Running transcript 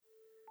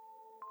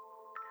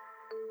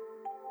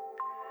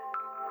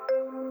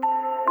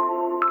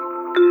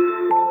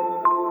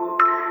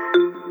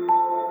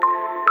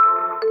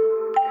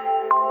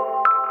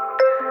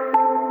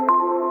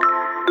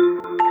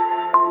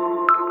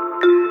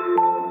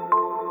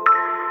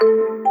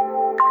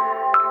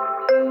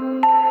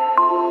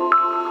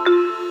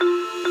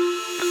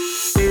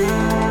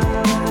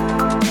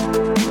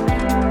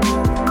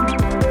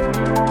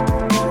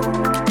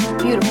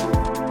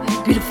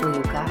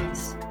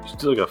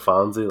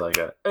Fonzie, like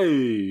a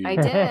hey. I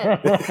did.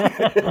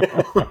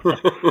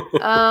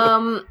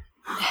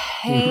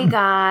 Hey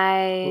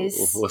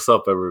guys. What's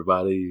up,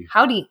 everybody?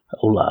 Howdy.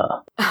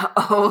 Hola.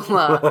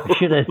 Hola. Or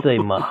should I say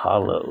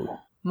mahalo?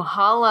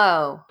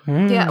 Mahalo.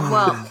 Yeah,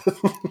 well,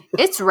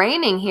 it's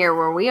raining here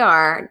where we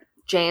are.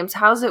 James,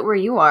 how's it where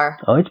you are?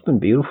 Oh, it's been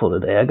beautiful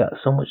today. I got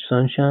so much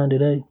sunshine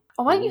today.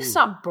 Oh, why don't you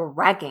stop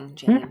bragging,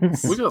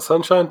 James? We got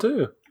sunshine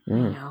too.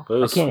 No. But it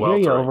I was can't hear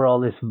you sweltering. over all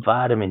this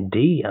vitamin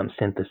D I'm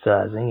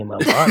synthesizing in my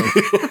body.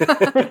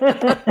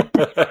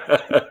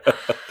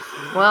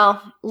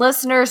 Well,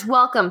 listeners,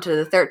 welcome to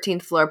the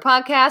 13th Floor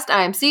Podcast.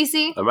 I am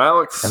Cece. I'm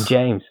Alex. I'm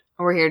James.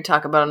 And we're here to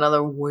talk about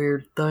another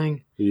weird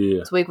thing. Yeah.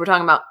 This week we're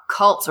talking about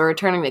cults. We're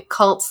returning to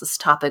cults. This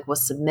topic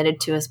was submitted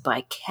to us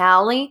by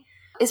Callie.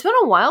 It's been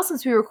a while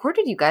since we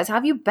recorded, you guys. How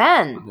have you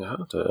been? Yeah,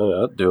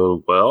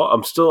 doing well.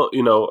 I'm still,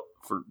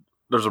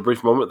 there's a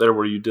brief moment there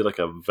where you did like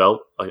I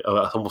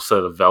almost said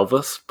a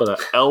Velvis, but an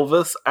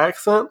Elvis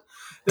accent.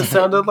 It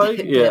sounded like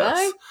Did yes.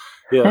 I?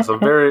 Yes, I'm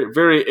very,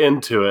 very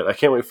into it. I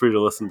can't wait for you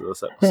to listen to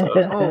this episode.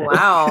 Oh,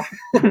 wow.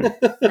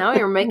 Now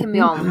you're making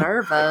me all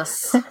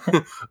nervous.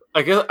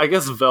 I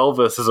guess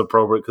Velvis is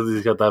appropriate because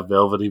he's got that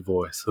velvety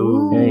voice.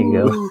 Ooh. There you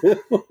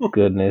go.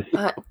 Goodness.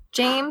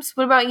 James,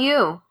 what about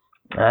you?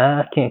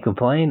 I can't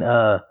complain.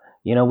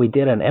 We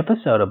did an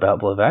episode about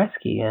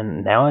Blavatsky,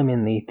 and now I'm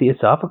in the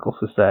Theosophical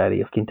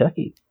Society of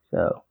Kentucky.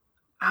 So,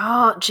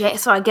 Oh,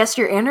 so I guess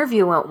your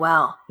interview went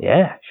well.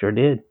 yeah, sure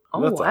did.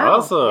 Oh, That's wow.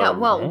 awesome. Yeah,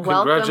 well, welcome.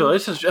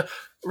 Congratulations.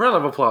 Round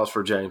of applause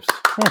for James.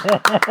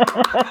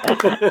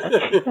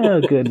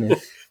 Oh,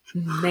 goodness.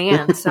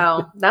 Man,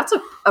 so that's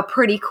a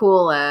pretty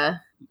cool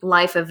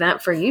life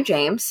event for you,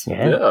 James.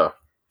 Yeah. Yeah.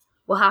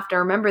 We'll have to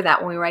remember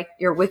that when we write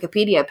your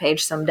Wikipedia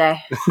page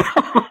someday.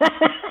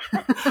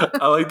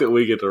 I like that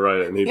we get to write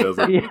it and he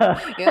doesn't. Yeah.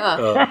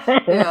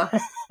 Yeah.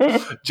 Yeah.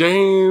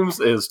 James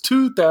is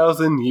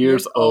 2,000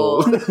 years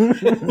old.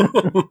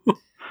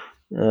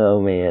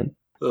 Oh, man.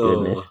 Oh,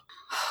 Goodness.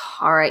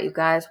 All right, you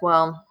guys.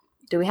 Well,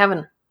 do we have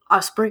an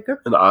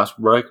icebreaker? an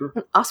icebreaker?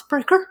 An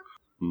icebreaker?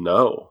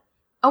 No.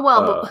 Oh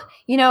well,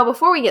 but,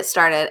 before we get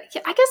started,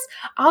 I guess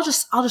I'll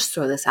just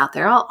throw this out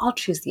there. I'll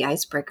choose the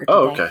icebreaker today.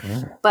 Oh,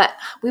 okay. But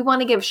we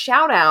want to give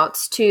shout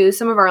outs to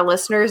some of our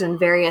listeners in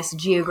various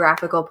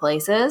geographical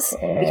places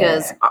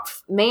because,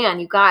 man,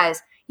 you guys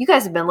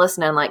have been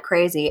listening like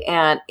crazy,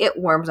 and it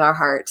warms our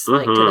hearts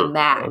like to the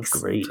max.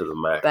 Great. To the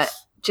max. But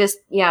just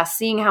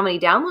seeing how many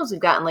downloads we've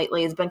gotten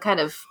lately has been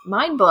kind of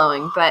mind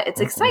blowing, but it's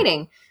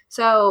exciting.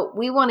 So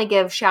we want to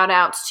give shout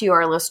outs to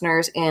our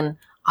listeners in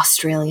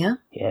Australia.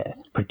 Yeah,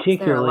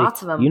 particularly, There are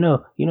lots of them. you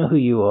know who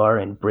you are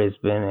in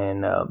Brisbane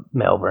and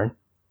Melbourne,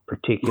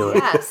 particularly.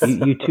 Yes.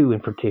 you two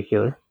in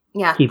particular,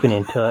 Yeah. keeping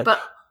in touch. But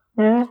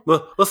Yeah.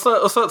 Well, let's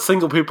not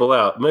single people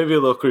out. Maybe a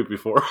little creepy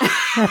for 'em.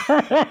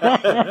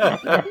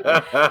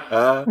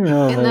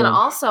 and then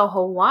also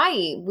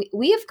Hawaii.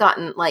 We have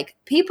gotten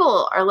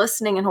people are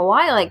listening in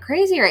Hawaii like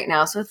crazy right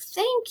now. So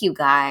thank you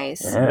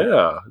guys.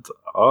 Yeah, it's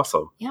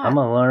awesome. Yeah. I'm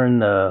gonna learn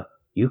the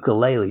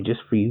ukulele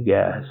just for you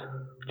guys,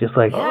 just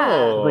like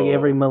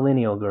every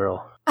millennial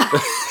girl.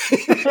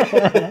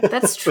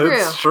 That's true.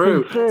 It's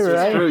true. It's true, It's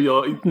right?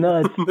 true. It's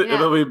nuts.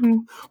 It'll be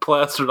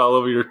plastered all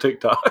over your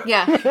TikTok.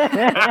 Yeah.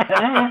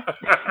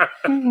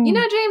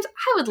 James,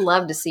 I would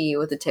love to see you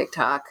with a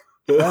TikTok.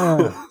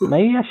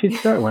 Maybe I should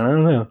start one. I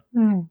don't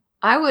know.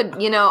 I would,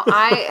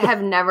 I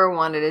have never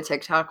wanted a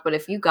TikTok, but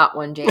if you got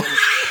one, James,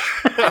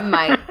 I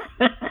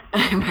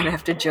might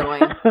have to join.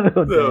 That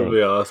would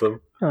be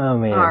awesome. Oh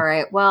man. All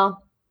right.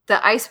 Well,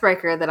 the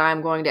icebreaker that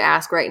I'm going to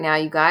ask right now,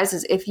 you guys,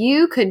 is if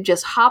you could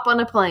just hop on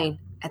a plane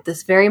at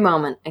this very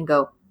moment and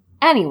go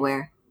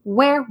anywhere,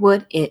 where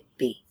would it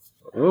be?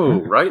 Ooh,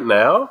 right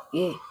now?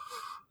 Yeah.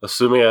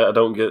 Assuming I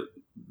don't get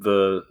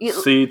the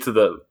C to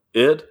the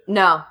id?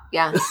 No.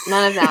 Yeah.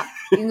 None of that.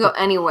 You can go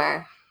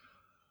anywhere.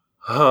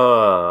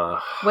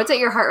 What's at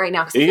your heart right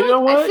now? 'Cause I You feel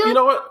know like- I what? feel You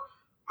know what?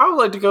 I would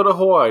like to go to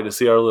Hawaii to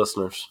see our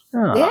listeners.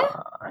 Aw. Yeah?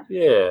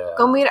 Yeah.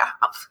 Go meet.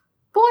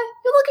 Boy,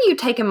 look at you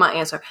taking my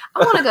answer. I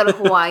want to go to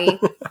Hawaii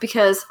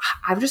because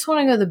I just want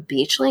to go to the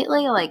beach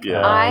lately.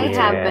 Yeah. I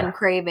have Yeah. been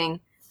craving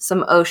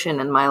some ocean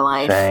in my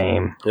life.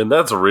 Same. And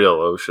that's a real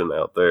ocean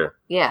out there.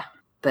 Yeah.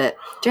 But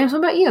James, what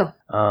about you?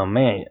 Oh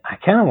man, I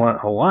kind of want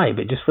Hawaii,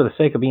 but just for the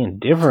sake of being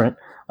different,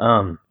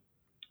 I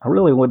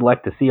really would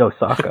like to see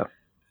Osaka.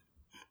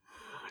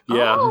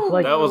 Yeah, Oh.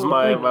 that was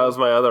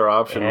my other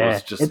option. Yeah.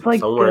 Was just It's like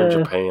somewhere in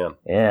the- Japan.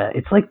 Yeah,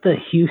 it's like the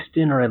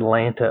Houston or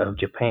Atlanta of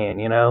Japan.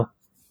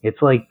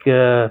 It's like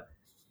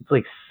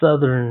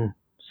southern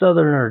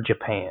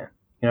Japan.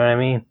 You know what I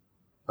mean?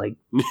 Like,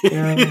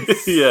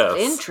 Yes.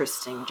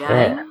 Interesting,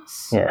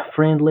 James. yeah,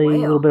 friendly, a Wow.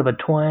 little bit of a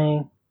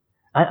twang.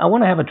 I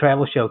want to have a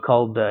travel show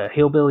called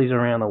Hillbillies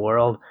Around the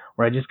World,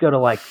 where I just go to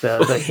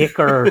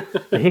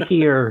the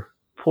hickier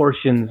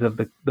portions of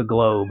the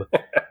globe.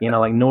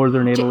 Like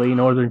northern Italy,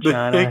 northern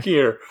China. The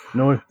hickier.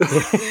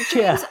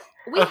 Yeah.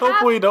 I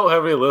hope we don't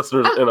have any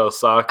listeners in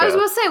Osaka. I was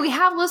going to say, we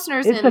have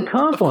listeners it's in... a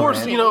compliment. Of course,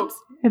 it's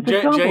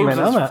a compliment.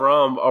 James is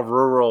from a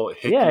rural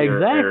hickey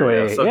exactly.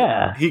 area, so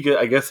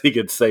I guess he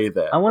could say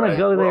that. I want to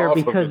go there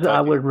because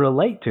I would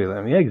relate to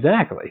them. Yeah,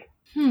 exactly.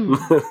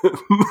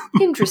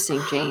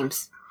 Interesting,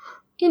 James.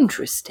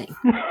 Interesting.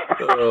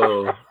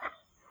 Oh.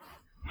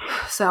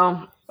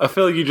 So... I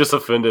feel like you just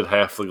offended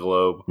half the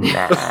globe.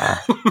 Nah.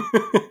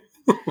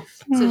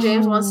 So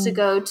James wants to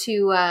go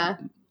to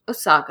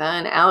Osaka,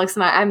 and Alex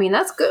and I mean,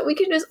 that's good. We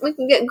can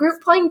get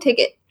group plane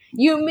ticket.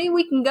 You and me,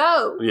 we can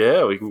go.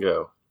 Yeah, we can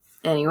go.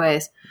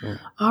 Anyways.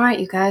 All right,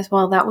 you guys.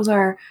 Well, that was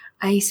our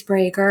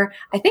icebreaker.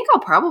 I think I'll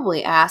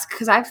probably ask,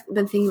 because I've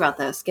been thinking about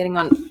this, getting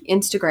on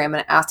Instagram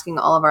and asking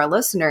all of our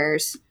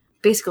listeners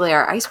basically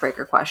our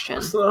icebreaker question.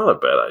 It's not a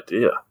bad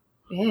idea.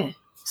 Yeah.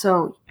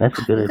 So that's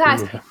a good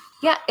guys, idea.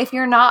 Yeah, if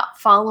you're not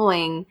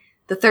following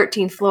the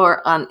 13th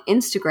Floor on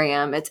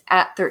Instagram, it's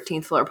at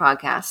 13th Floor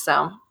Podcast.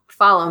 So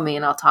follow me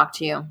and I'll talk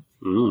to you.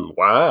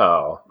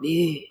 Wow.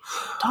 Yeah.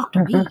 Talk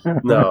to me.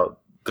 Now,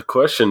 the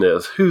question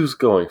is, who's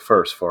going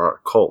first for our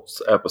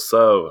Colts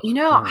episode?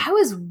 I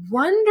was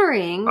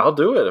wondering. I'll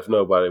do it if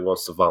nobody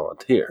wants to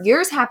volunteer.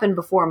 Yours happened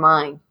before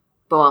mine.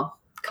 Well,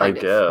 kind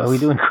of. I guess. Are we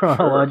doing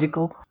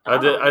chronological? I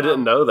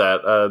didn't know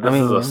that. This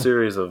is a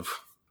series of...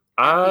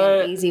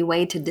 an easy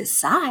way to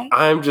decide.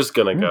 I'm just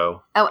going to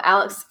go. Oh,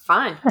 Alex,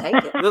 fine. Take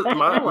it.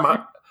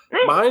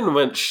 Mine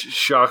went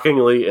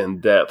shockingly in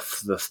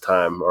depth this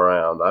time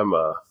around.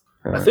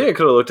 I think I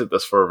could have looked at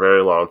this for a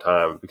very long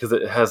time because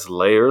it has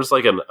layers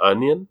like an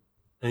onion.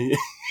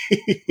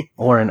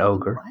 Or an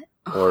ogre.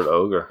 What? Or an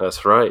ogre.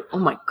 That's right. Oh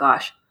my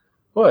gosh.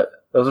 What?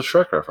 That was a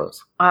Shrek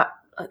reference. I'm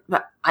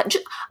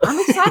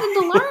excited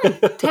to learn.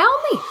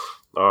 Tell me.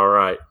 All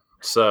right.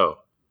 So,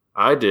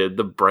 I did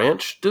the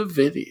Branch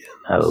Davidian.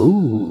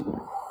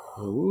 Oh.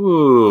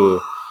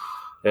 Ooh.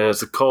 And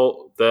it's a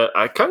cult that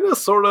I kind of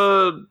sort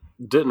of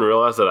didn't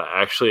realize that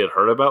I actually had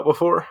heard about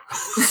before.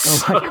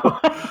 Oh my God.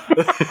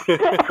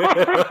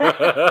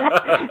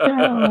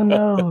 Oh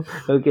no.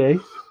 Okay.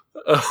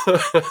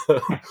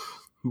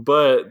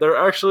 But they're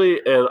actually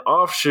an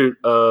offshoot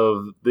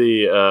of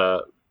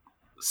the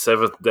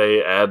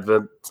Seventh-day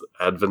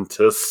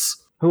Adventists.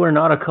 Who are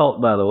not a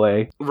cult, by the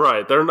way.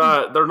 Right, they're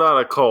not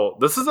a cult.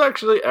 This is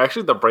actually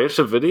the Branch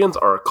Davidians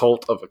are a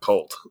cult of a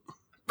cult.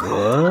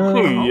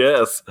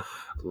 Yes.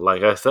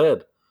 Like I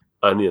said,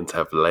 onions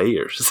have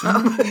layers.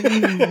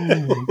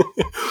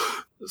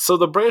 So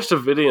the Branch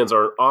Davidians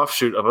are an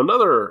offshoot of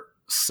another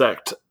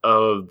sect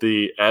of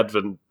the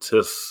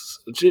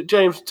Adventists.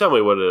 James, tell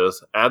me what it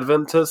is.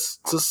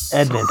 Adventists?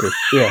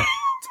 Adventists, yeah.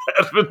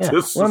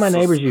 Adventists. Yeah. One of my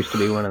neighbors used to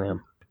be one of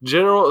them.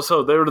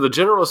 So they were the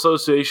General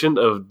Association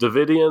of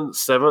Davidian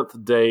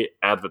Seventh-day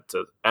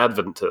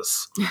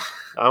Adventists.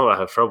 I'm gonna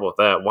have trouble with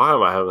that. Why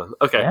am I having?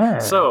 Okay,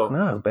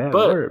 bad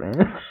word,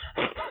 man.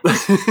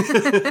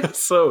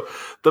 So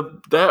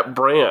that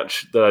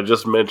branch that I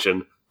just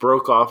mentioned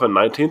broke off in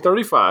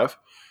 1935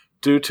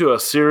 due to a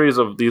series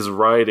of these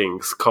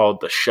writings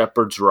called "The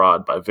Shepherd's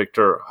Rod" by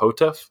Victor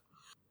Houteff,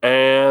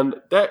 and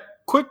that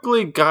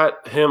quickly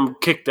got him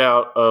kicked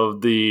out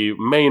of the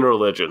main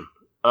religion.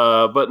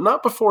 But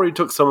not before he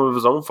took some of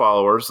his own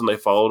followers and they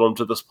followed him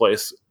to this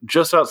place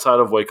just outside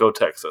of Waco,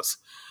 Texas.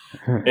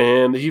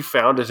 And he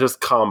founded his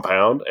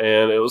compound,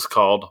 and it was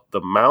called the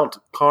Mount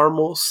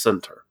Carmel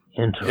Center.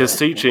 His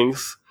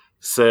teachings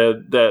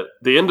said that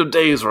the end of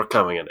days were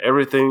coming, and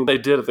everything they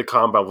did at the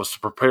compound was to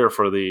prepare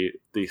for the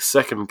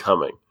second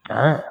coming.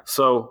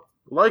 So,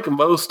 like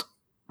most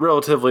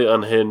relatively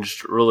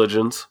unhinged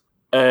religions,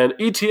 an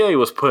ETA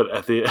was put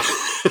for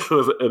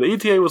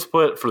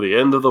the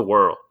end of the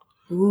world.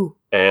 Ooh.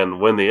 And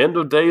when the end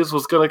of days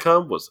was going to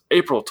come was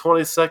April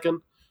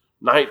 22nd,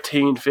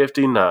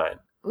 1959.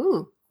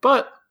 Ooh.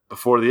 But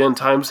before the end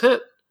times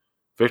hit,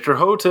 Victor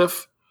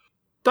Houteff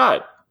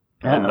died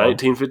in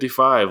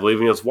 1955,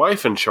 leaving his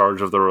wife in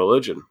charge of the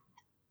religion.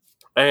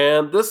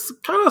 And this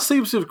kind of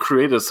seems to have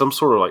created some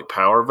sort of like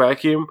power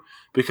vacuum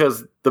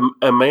because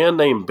a man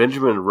named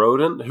Benjamin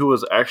Roden, who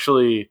was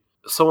actually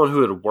someone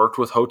who had worked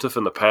with Houteff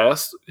in the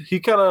past,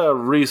 he had a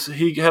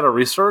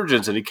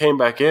resurgence and he came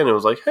back in and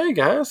was like, "Hey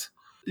guys,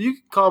 you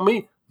can call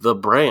me the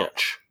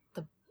Branch."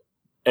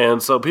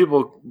 And so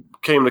people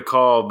came to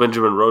call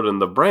Benjamin Roden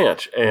the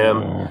Branch,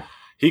 and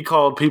he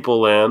called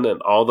people in, and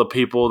all the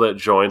people that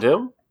joined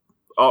him,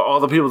 all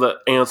the people that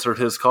answered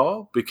his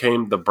call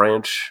became the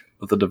Branch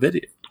of the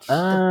Davidians.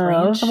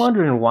 I was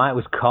wondering why it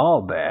was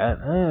called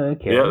that.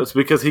 Okay. Yeah, it's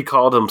because he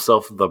called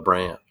himself the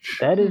Branch.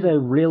 That is a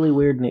really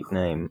weird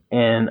nickname,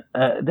 and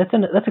that's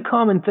a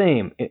common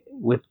theme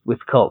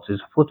with cults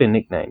is flipping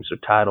nicknames or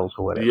titles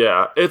or whatever.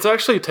 Yeah, it's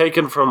actually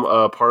taken from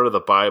a part of the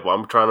Bible.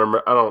 I'm trying to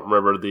remember. I don't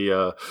remember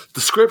the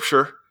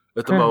scripture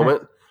at the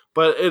moment,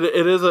 but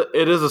it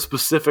is a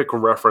specific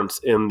reference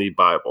in the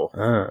Bible.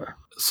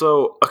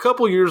 So a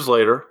couple years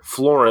later,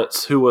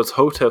 Florence, who was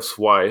Houteff's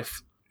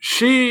wife,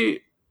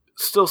 she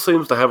still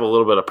seems to have a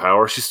little bit of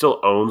power. She still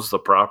owns the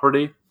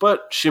property,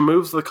 but she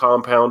moves the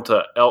compound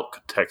to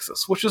Elk,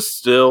 Texas, which is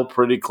still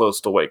pretty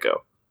close to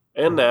Waco.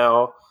 And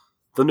now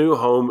the new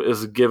home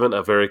is given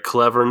a very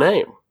clever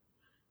name.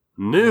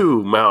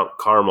 New Mount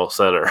Carmel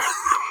Center.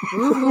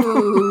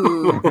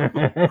 Ooh.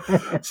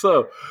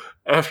 So,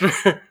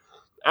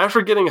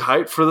 after getting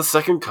hyped for the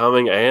second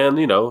coming and,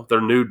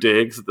 their new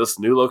digs at this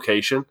new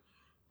location,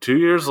 2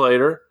 years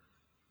later,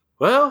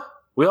 well,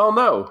 we all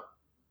know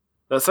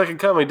that second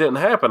coming didn't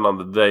happen on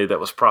the day that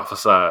was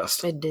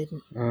prophesized. It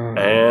didn't.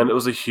 And it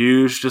was a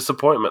huge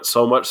disappointment,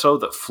 so much so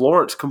that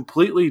Florence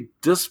completely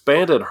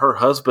disbanded her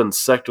husband's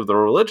sect of the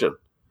religion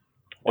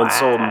and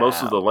sold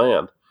most of the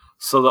land.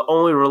 So the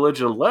only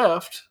religion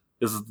left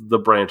is the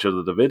branch of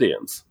the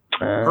Davidians.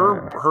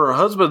 Her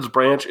husband's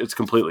branch is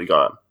completely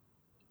gone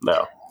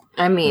now.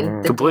 I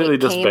mean, the completely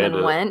day came disbanded.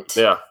 and went.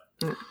 Yeah.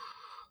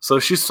 So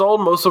she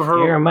sold most of her.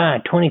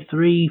 Jeremiah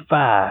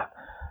 23:5.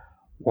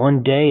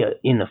 One day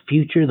in the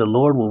future, the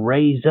Lord will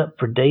raise up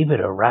for David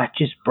a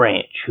righteous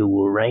branch who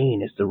will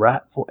reign as the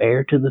rightful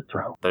heir to the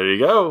throne. There you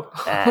go.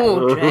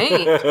 Oh,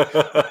 dang.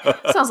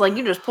 Sounds like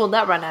you just pulled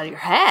that right out of your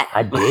hat.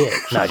 I did.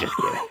 No, just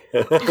kidding.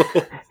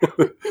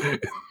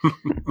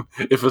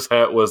 If his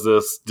hat was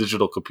this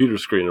digital computer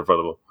screen in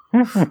front of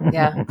him.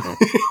 Yeah.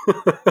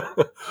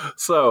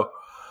 So,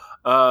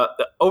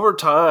 over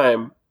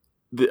time,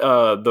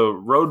 the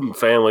Roden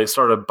family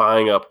started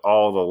buying up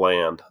all the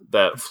land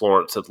that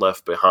Florence had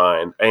left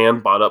behind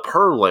and bought up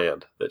her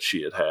land that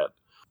she had had.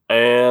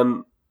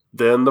 And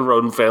then the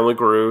Roden family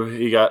grew.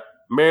 He got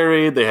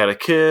married. They had a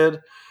kid.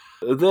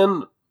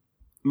 Then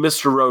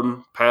Mr.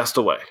 Roden passed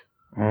away.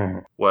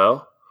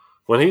 Well,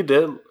 when he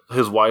did,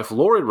 his wife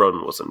Lori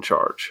Roden was in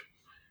charge.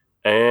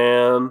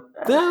 And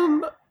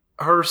then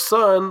her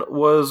son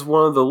was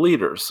one of the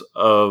leaders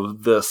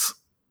of this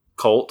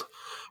cult.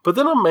 But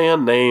then a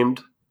man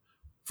named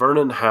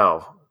Vernon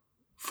Howe,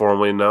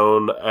 formerly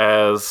known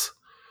as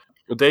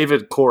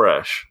David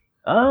Koresh.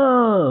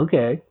 Oh,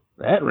 okay.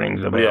 That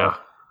rings a bell.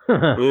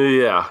 Yeah.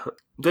 Yeah.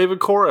 David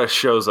Koresh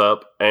shows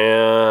up,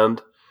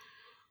 and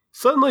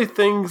suddenly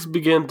things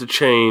begin to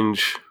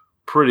change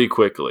pretty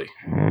quickly.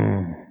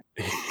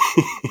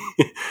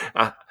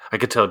 I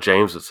could tell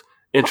James was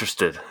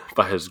interested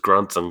by his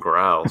grunts and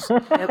growls.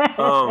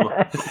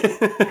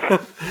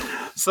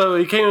 So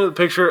he came into the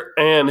picture,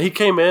 and he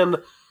came in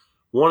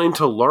wanting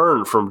to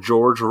learn from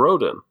George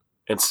Roden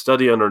and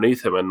study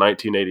underneath him in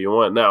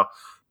 1981. Now,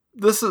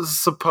 this is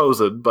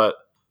supposed, but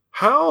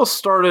Howe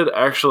started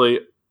actually,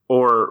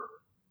 or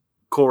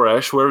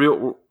Koresh,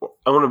 whatever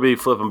I'm going to be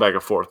flipping back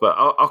and forth, but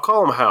I'll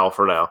call him Howe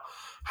for now.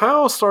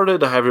 Howe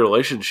started to have a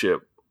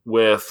relationship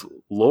with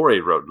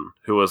Lori Roden,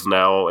 who was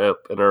now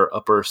in her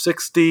upper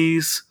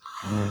 60s.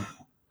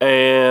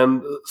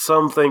 And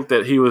some think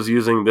that he was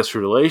using this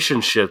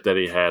relationship that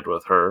he had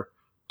with her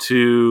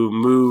to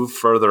move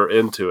further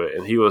into it.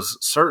 And he was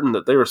certain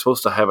that they were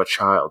supposed to have a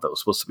child that was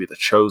supposed to be the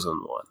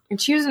chosen one. And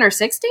she was in her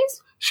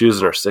 60s? She was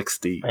in her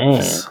 60s.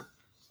 Man.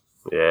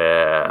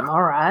 Yeah.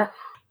 All right.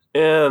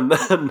 And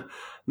then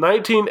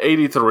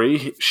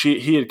 1983,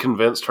 he had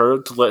convinced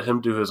her to let him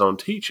do his own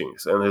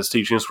teachings. And his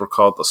teachings were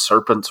called The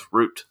Serpent's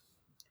Root.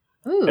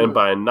 Ooh. And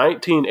by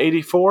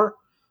 1984,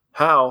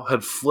 Howe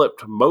had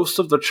flipped most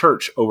of the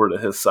church over to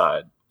his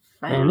side.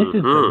 Man, this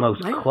is the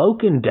most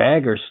cloak and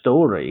dagger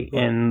story,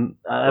 and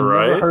I've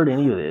never heard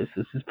any of this.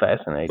 This is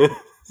fascinating.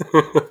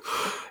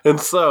 And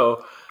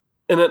so,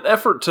 in an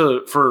effort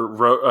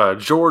for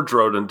George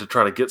Roden to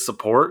try to get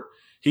support,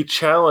 he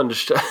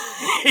challenged,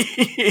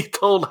 he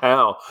told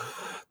Howe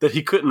that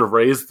he couldn't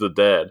raise the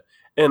dead.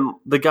 And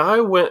the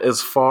guy went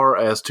as far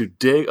as to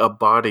dig a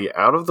body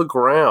out of the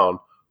ground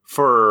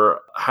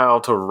for Howe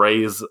to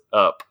raise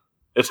up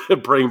and to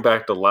bring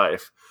back to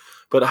life.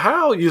 But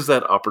Howe used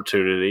that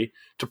opportunity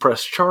to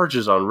press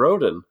charges on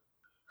Roden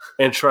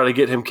and try to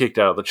get him kicked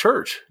out of the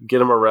church,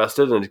 get him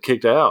arrested and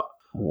kicked out.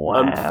 Wow.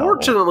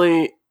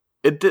 Unfortunately,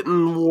 it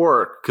didn't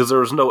work because there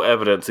was no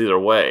evidence either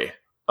way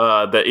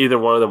that either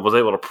one of them was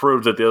able to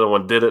prove that the other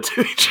one did it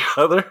to each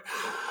other.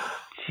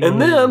 Jeez.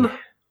 And then,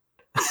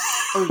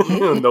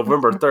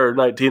 November 3rd,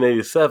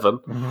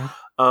 1987,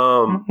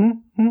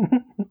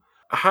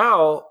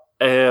 Howe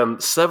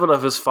and 7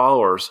 of his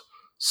followers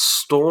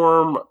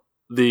storm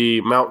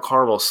the Mount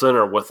Carmel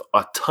Center with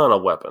a ton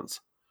of weapons,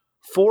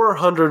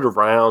 400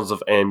 rounds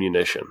of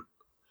ammunition.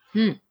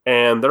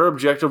 And their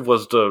objective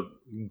was to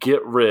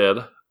get rid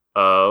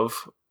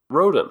of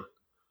Roden.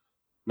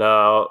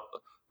 Now,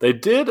 they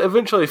did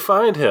eventually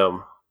find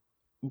him,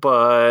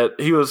 but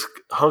he was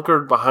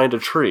hunkered behind a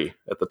tree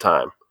at the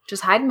time.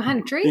 Just hiding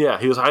behind a tree? Yeah,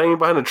 he was hiding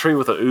behind a tree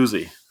with an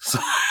Uzi.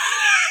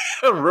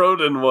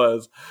 Roden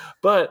was.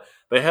 But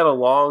they had a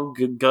long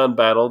gun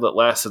battle that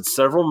lasted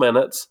several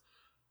minutes.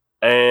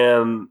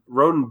 And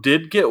Roden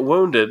did get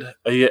wounded.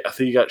 I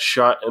think he got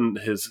shot in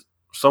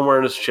somewhere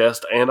in his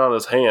chest and on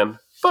his hand,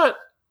 but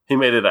he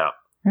made it out.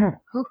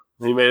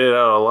 He made it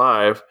out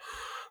alive.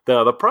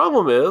 Now, the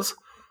problem is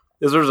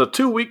there's a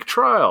 2-week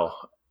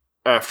trial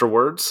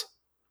afterwards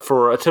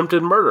for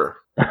attempted murder.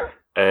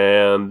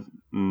 And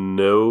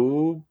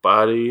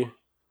nobody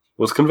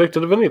was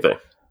convicted of anything.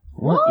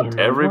 What?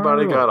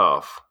 Everybody got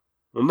off.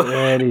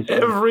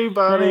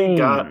 Everybody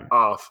got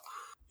off.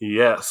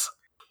 Yes.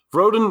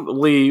 Roden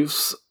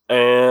leaves,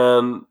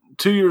 and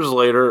 2 years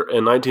later,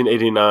 in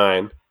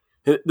 1989,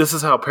 this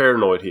is how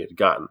paranoid he had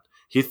gotten.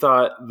 He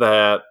thought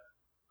that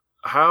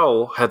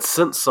Howell had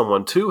sent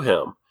someone to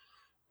him,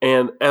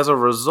 and as a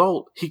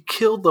result, he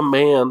killed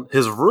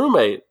his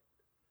roommate.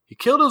 He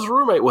killed his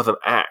roommate with an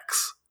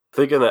axe,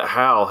 thinking that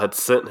Howell had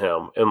sent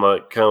him and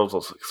kind of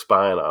was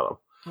spying on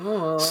him.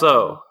 Oh.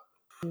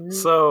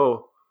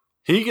 So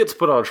he gets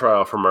put on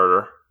trial for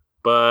murder,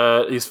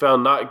 but he's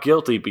found not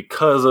guilty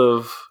because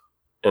of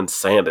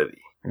insanity.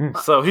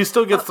 So he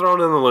still gets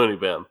thrown in the loony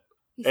bin.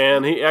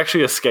 And he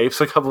actually escapes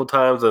a couple of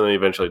times and then he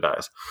eventually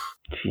dies.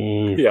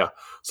 Jeez. Yeah.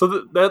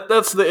 So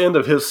that's the end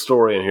of his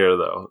story in here,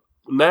 though.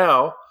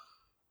 Now,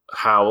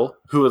 Howell,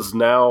 who is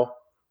now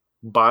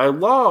by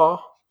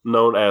law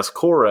known as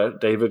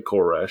David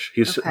Koresh,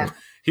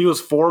 he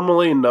was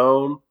formerly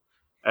known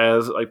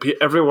as,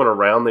 everyone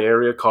around the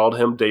area called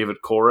him David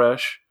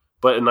Koresh,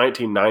 but in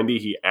 1990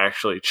 he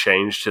actually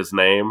changed his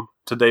name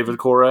to David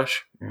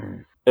Koresh.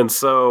 And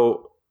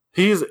so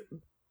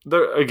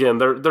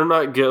they're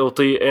not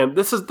guilty, and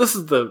this is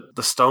the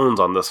stones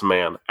on this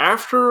man.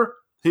 After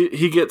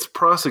he gets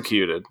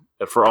prosecuted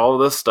for all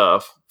of this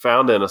stuff,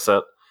 found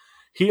innocent,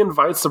 he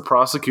invites the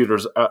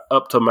prosecutors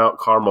up to Mount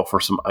Carmel for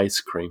some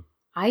ice cream.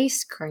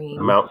 Ice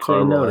cream. Mount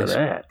Carmel. Say no to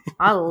that.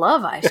 I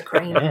love ice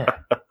cream.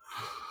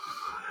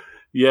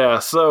 Yeah,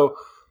 so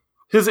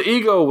his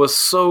ego was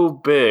so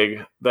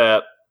big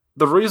that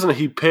the reason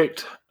he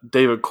picked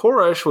David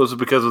Koresh was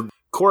because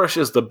Koresh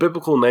is the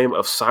biblical name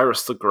of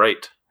Cyrus the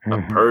Great,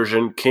 a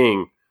Persian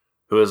king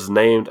who is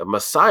named a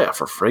Messiah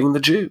for freeing the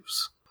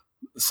Jews.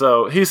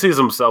 So he sees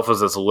himself as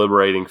this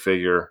liberating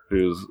figure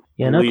who's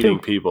leading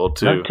people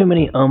to... Not too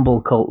many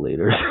humble cult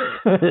leaders.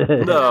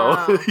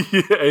 No,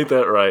 ain't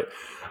that right?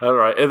 All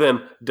right. And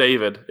then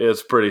David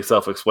is pretty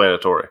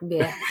self-explanatory.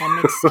 Yeah,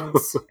 that makes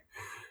sense.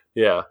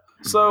 Yeah.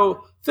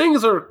 So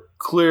things are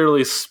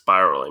clearly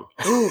spiraling.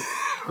 Ooh,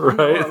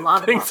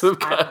 right? Things have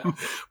gotten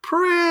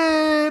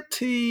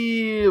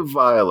pretty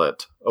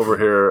violent over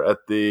here at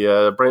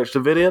the Branch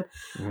Davidian.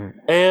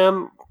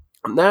 And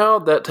now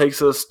that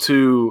takes us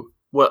to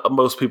what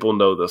most people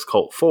know this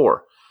cult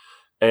for.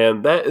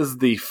 And that is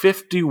the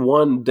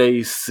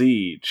 51-day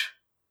siege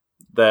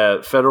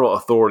that federal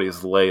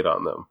authorities laid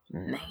on them.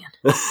 Man.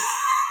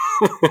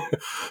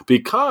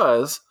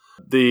 Because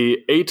the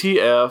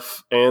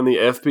ATF and the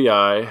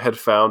FBI had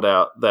found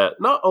out that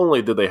not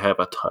only did they have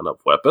a ton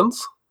of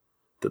weapons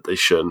that they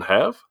shouldn't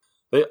have,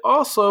 they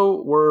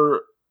also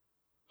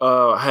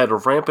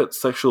had rampant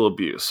sexual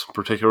abuse,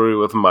 particularly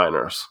with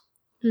minors.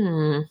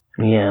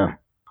 Yeah,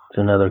 it's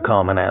another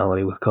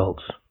commonality with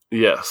cults.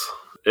 Yes,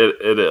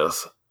 it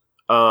is.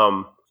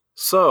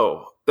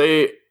 So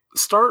they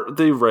start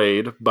the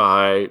raid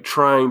by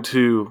trying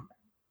to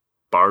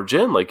barge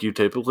in like you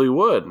typically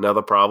would. Now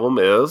the problem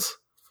is,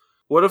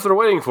 what if they're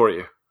waiting for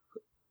you?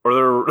 Or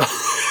they're...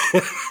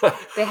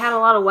 They had a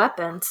lot of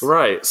weapons.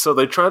 Right. So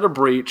they try to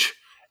breach,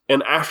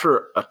 and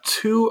after a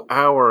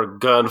 2-hour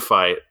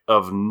gunfight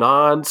of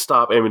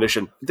non-stop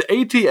ammunition, the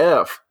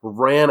ATF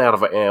ran out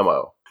of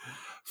ammo.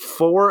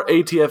 4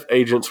 ATF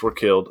agents were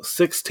killed.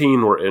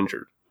 16 were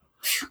injured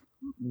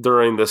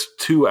during this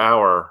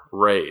 2-hour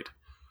raid.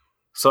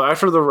 So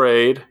after the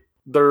raid,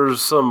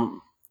 there's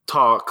some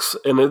talks,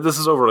 and this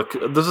is over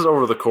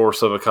the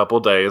course of a couple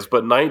days,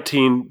 but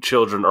 19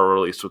 children are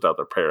released without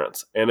their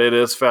parents, and it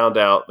is found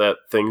out that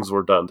things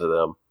were done to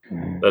them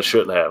that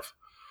shouldn't have.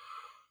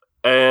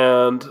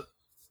 And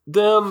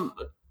then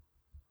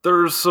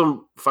there's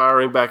some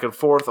firing back and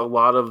forth. A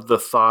lot of the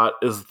thought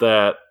is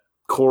that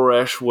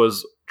Koresh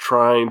was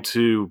trying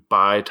to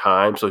buy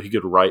time so he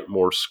could write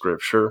more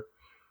scripture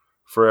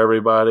for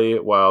everybody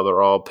while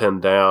they're all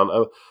pinned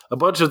down. A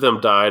bunch of them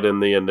died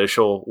in the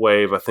initial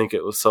wave. I think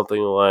it was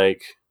something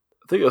like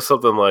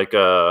 8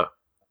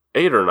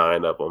 or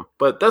 9 of them.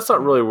 But that's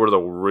not really where the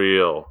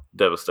real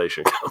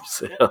devastation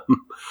comes in.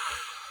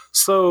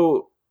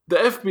 So the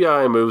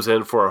FBI moves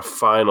in for a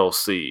final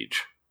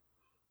siege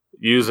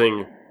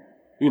using,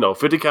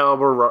 50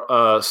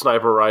 caliber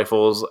sniper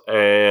rifles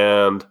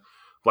and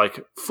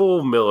like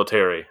full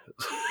military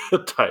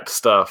type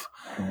stuff.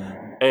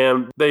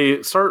 And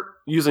they start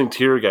using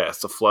tear gas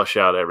to flush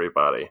out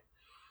everybody.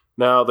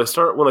 Now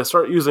when they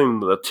start using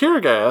the tear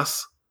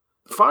gas,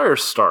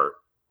 fires start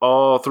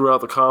all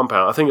throughout the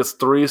compound. I think it's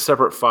 3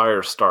 separate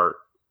fires start.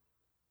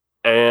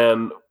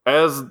 And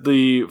as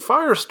the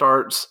fire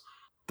starts,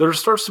 there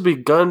starts to be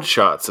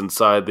gunshots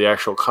inside the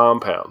actual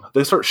compound.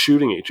 They start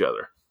shooting each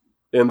other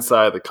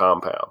inside the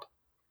compound.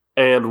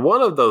 And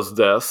one of those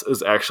deaths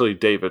is actually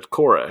David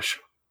Koresh,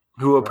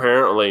 who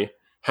apparently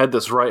had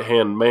this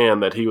right-hand man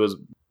that he was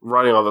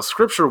writing all the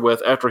scripture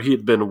with after he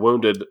had been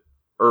wounded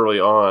early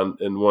on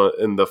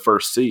in the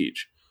first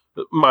siege.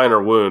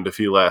 Minor wound if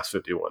he lasts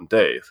 51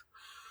 days.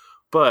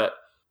 But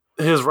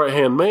his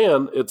right-hand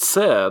man, it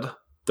said,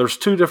 there's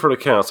 2 different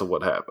accounts of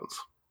what happens.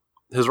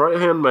 His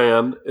right-hand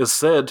man is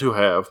said to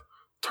have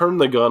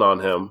turned the gun on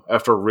him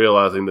after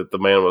realizing that the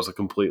man was a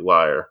complete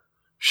liar,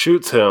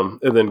 shoots him,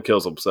 and then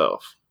kills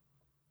himself.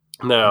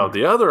 Now,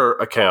 the other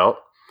account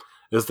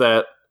is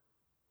that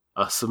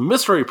some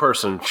mystery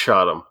person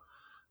shot him,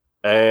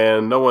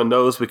 and no one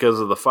knows because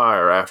of the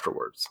fire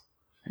afterwards.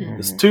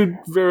 It's two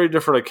very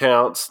different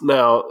accounts.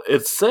 Now,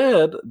 it's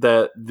said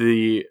that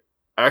the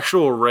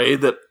actual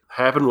raid that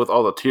happened with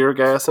all the tear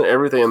gas and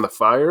everything and the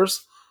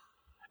fires,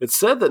 it's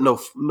said that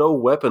no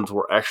weapons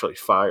were actually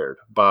fired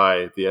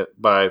by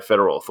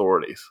federal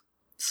authorities.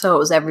 So it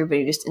was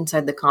everybody just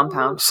inside the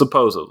compound.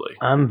 Supposedly.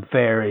 I'm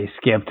very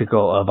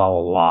skeptical of a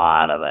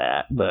lot of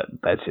that, but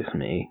that's just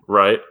me.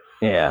 Right?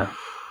 Yeah.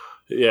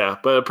 Yeah,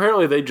 but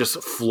apparently they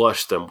just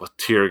flushed them with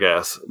tear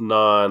gas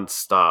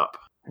nonstop.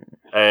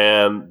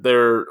 And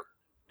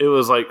it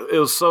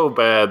was so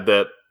bad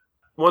that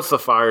once the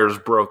fires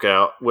broke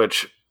out,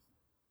 which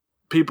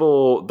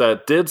people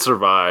that did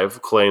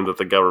survive claim that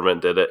the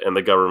government did it, and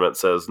the government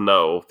says,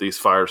 no, these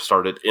fires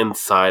started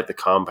inside the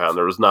compound.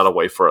 There was not a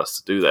way for us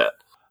to do that.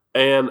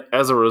 And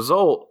as a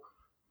result,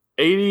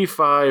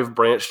 85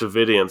 Branch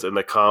Davidians in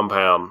the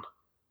compound,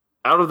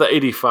 out of the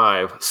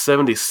 85,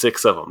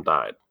 76 of them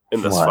died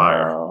in this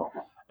fire.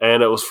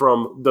 And it was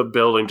from the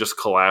building just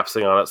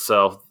collapsing on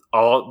itself.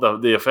 All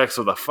the effects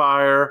of the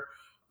fire.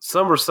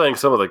 Some were saying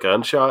some of the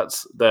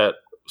gunshots, that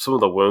some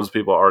of the wounds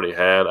people already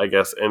had, I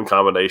guess, in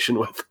combination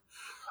with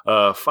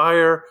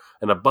fire,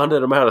 an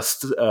abundant amount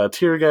of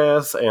tear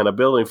gas, and a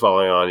building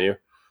falling on you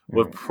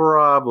would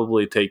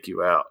probably take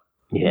you out.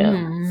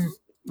 Yeah.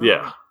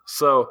 Yeah.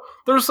 So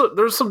there's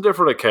some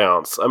different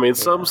accounts. I mean,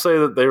 some say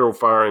that they were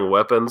firing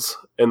weapons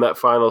in that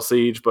final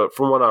siege, but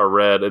from what I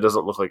read, it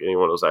doesn't look like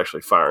anyone was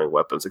actually firing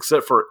weapons,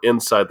 except for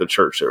inside the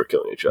church they were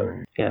killing each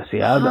other. Yeah,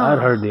 see, I'd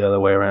heard the other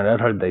way around.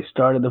 I'd heard they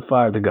started the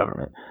fire, the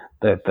government,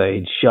 that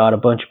they shot a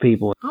bunch of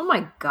people. Oh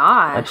my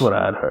gosh. That's what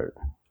I'd heard.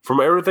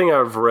 From everything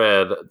I've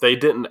read, they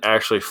didn't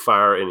actually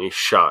fire any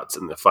shots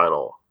in the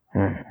final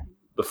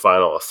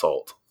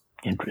assault.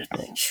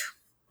 Interesting.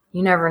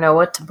 You never know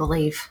what to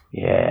believe.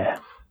 Yeah.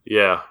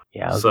 Yeah.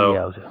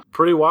 Yowza.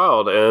 Pretty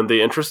wild. And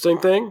the interesting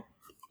thing,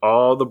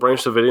 all the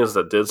Branch Davidians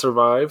that did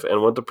survive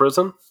and went to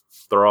prison,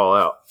 they're all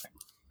out.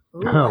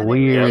 Ooh, Oh,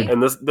 weird.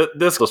 And this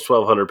was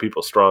 1,200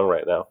 people strong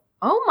right now.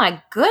 Oh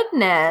my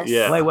goodness.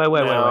 Yeah. Wait.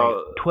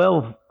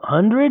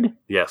 1,200?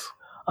 Yes.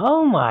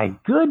 Oh my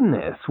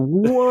goodness.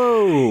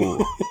 Whoa.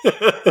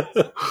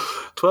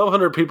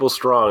 1,200 people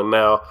strong.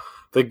 Now,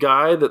 the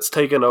guy that's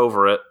taken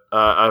over it,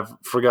 I've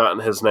forgotten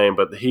his name,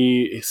 but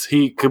he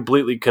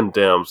completely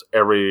condemns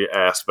every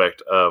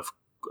aspect of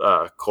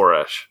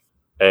Koresh,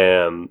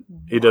 and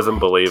he doesn't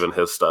believe in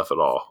his stuff at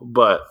all.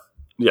 But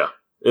yeah,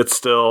 it's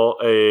still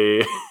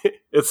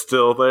it's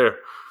still there.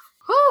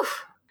 Whew.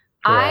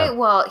 Yeah.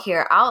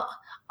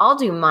 I'll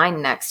do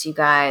mine next, you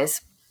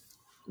guys.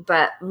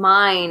 But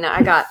mine,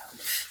 I got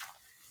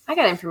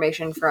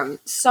information from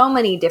so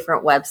many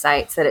different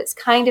websites that it's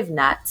kind of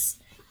nuts.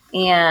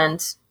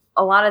 And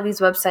a lot of these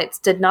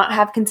websites did not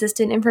have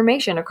consistent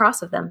information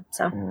across of them.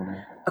 So,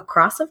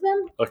 across of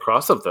them?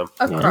 Across of them.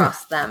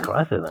 Across them.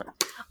 Across of them.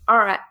 All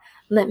right.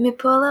 Let me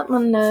pull up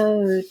my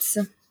notes.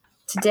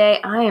 Today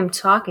I am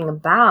talking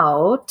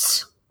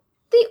about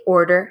the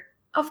Order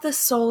of the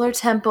Solar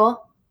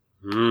Temple.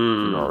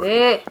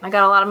 I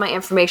got a lot of my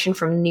information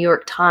from the New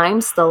York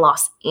Times, the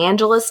Los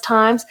Angeles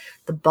Times,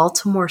 the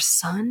Baltimore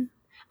Sun,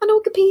 and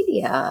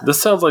Wikipedia.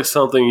 This sounds like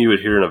something you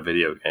would hear in a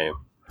video game.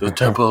 The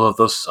Temple of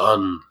the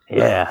Sun.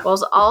 Yeah. Well,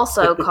 it's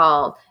also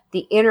called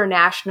the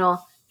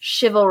International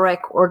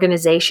Chivalric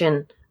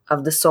Organization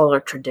of the Solar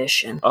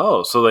Tradition.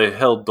 Oh, so they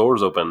held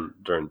doors open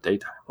during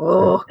daytime.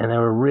 Oh. And they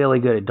were really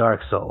good at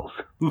Dark Souls.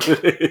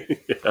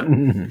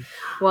 Yeah.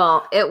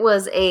 Well, it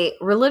was a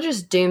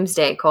religious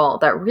doomsday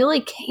cult that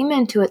really came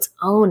into its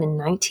own in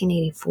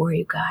 1984,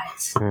 you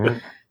guys.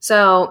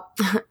 So,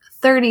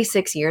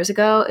 36 years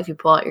ago, if you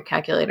pull out your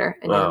calculator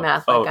and do the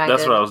math like I did.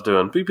 That's what I was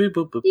doing. Beep, beep,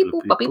 boop, boop, Beep,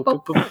 boop, boop, beep, beep,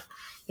 boop, boop. boop.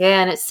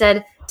 Yeah, and it's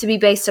said to be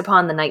based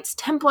upon the Knights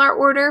Templar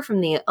Order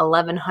from the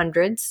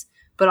 1100s,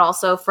 but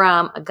also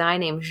from a guy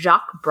named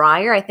Jacques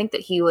Brier. I think that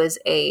he was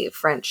a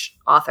French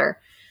author,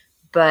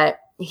 but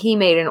he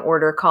made an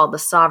order called the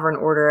Sovereign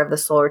Order of the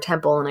Solar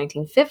Temple in the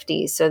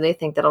 1950s, so they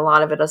think that a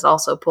lot of it is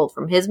also pulled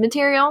from his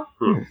material.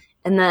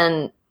 And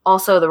then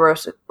also the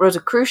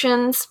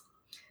Rosicrucians,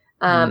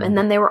 and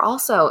then they were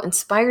also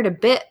inspired a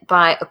bit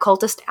by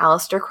occultist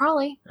Aleister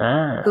Crowley,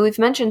 who we've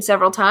mentioned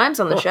several times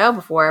on the show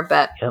before,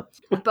 but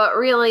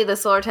really the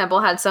Solar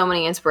Temple had so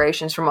many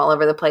inspirations from all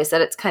over the place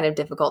that it's kind of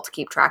difficult to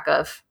keep track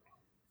of.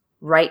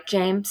 Right,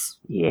 James?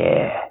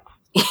 Yeah.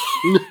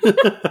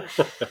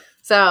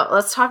 So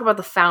let's talk about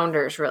the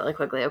founders really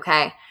quickly,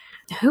 okay?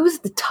 Who's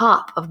the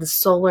top of the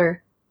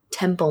Solar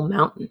Temple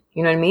Mountain?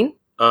 You know what I mean?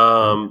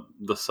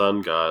 The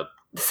sun god.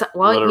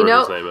 Well, whatever you know,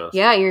 his name is.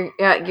 yeah, you're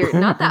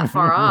not that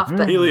far off.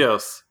 But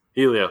Helios.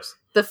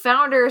 the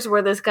founders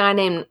were this guy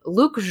named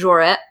Luc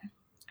Jouret.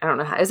 I don't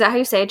know. Is that how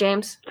you say it,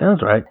 James?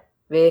 Sounds right.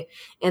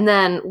 And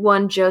then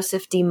one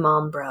Joseph de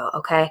Mombro,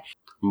 okay?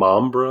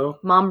 Mombro?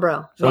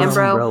 Mambro.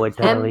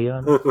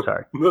 Italian.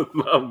 Sorry.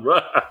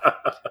 Mombro.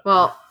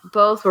 Well,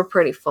 both were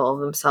pretty full of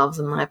themselves,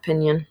 in my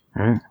opinion.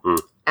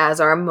 As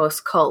are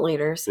most cult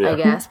leaders, I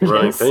guess.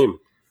 Running Because theme.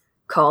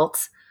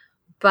 cults.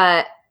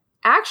 But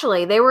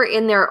Actually, they were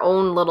in their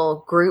own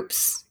little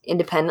groups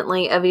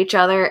independently of each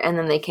other, and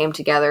then they came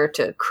together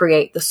to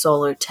create the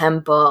Solar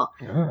Temple.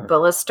 But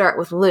let's start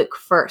with Luke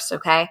first,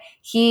 okay?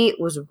 He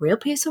was a real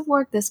piece of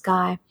work, this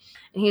guy.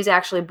 And he was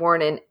actually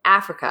born in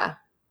Africa,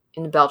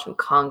 in the Belgian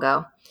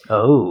Congo.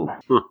 Oh.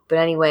 But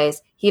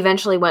anyways, he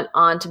eventually went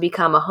on to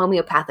become a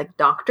homeopathic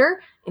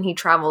doctor, and he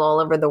traveled all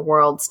over the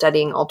world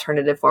studying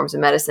alternative forms of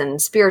medicine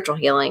and spiritual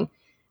healing.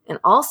 And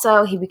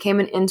also, he became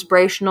an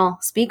inspirational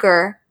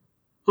speaker.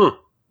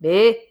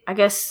 I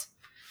guess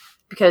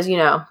because,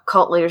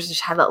 cult leaders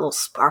just have that little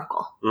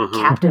sparkle.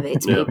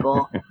 Captivates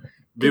people.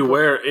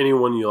 Beware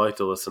anyone you like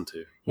to listen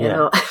to.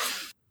 Yeah.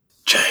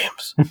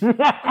 James.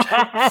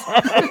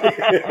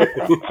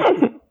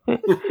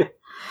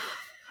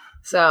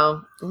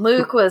 So,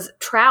 Luke was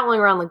traveling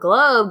around the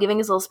globe giving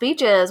his little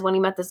speeches when he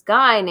met this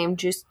guy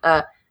named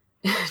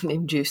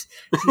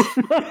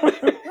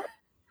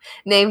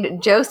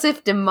named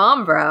Joseph de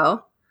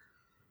Mombro.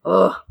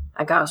 Oh,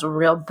 that guy was a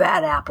real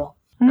bad apple.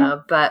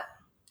 But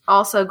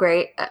also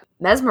great at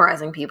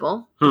mesmerizing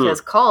people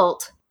because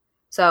cult.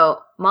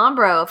 So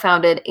Mombro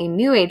founded a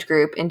New Age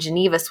group in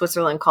Geneva,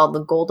 Switzerland called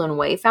the Golden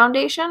Way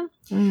Foundation.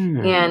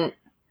 And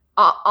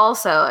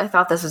also, I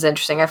thought this was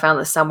interesting. I found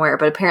this somewhere,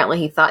 but apparently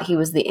he thought he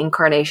was the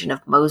incarnation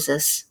of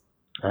Moses.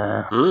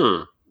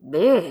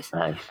 Nice.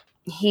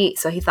 He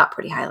thought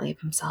pretty highly of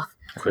himself.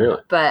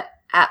 Clearly. But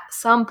at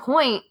some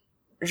point,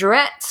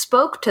 Jarrett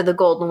spoke to the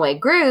Golden Way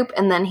group,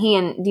 and then he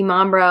and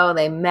DiMambro,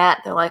 they met.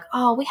 They're like,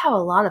 oh, we have a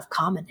lot of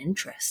common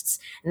interests.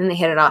 And then they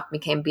hit it off and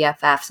became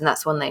BFFs, and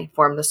that's when they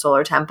formed the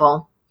Solar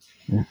Temple.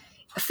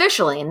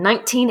 Officially in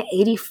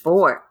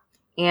 1984.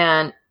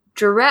 And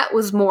Jarrett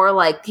was more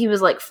like, he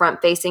was like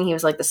front-facing. He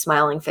was like the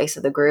smiling face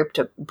of the group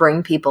to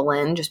bring people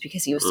in just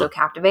because he was so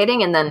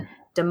captivating. And then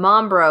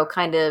DiMambro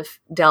kind of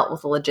dealt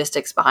with the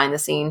logistics behind the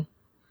scene.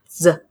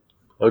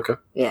 Okay.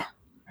 Yeah.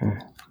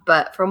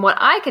 But from what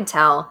I could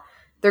tell,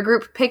 their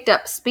group picked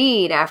up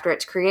speed after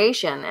its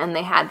creation, and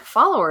they had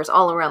followers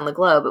all around the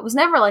globe. It was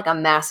never like a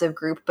massive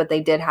group, but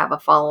they did have a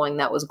following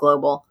that was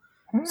global.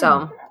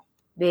 But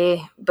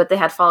they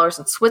had followers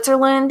in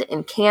Switzerland,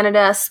 in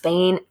Canada,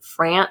 Spain,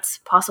 France,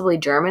 possibly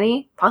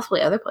Germany, possibly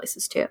other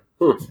places too.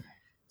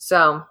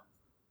 So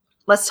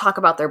let's talk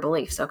about their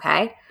beliefs,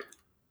 okay?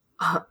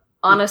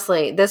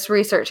 Honestly, this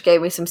research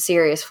gave me some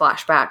serious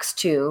flashbacks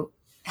to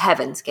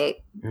Heaven's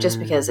Gate, just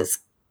because it's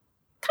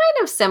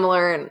kind of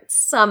similar in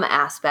some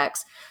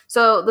aspects.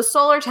 So the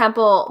Solar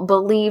Temple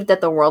believed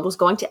that the world was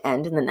going to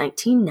end in the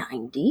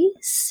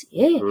 1990s.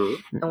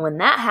 And when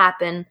that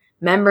happened,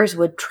 members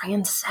would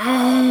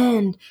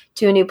transcend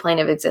to a new plane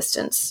of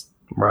existence.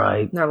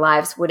 Right. And their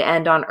lives would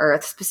end on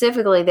Earth.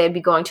 Specifically, they'd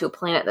be going to a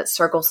planet that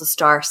circles the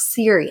star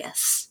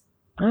Sirius.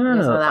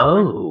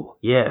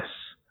 Yes.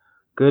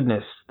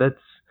 Goodness, that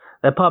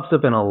pops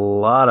up in a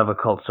lot of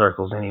occult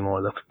circles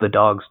anymore. The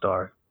dog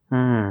star.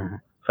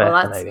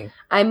 Fascinating.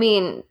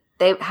 Well,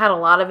 they had a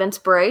lot of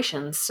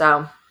inspirations.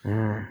 So,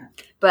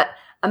 but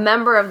a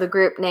member of the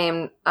group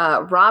named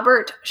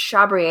Robert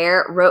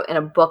Chabrier wrote in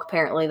a book,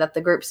 apparently, that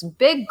the group's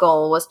big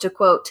goal was to,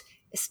 quote,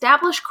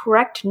 establish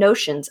correct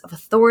notions of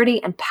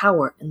authority and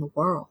power in the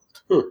world.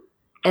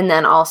 And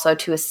then also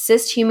to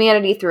assist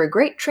humanity through a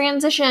great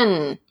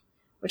transition,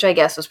 which I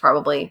guess was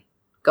probably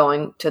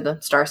going to the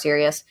star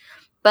Sirius.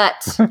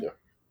 But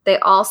they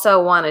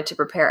also wanted to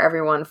prepare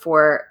everyone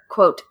for,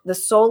 quote, the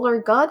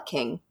solar god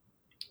king.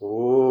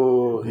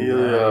 Oh,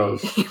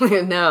 Helios.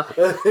 No.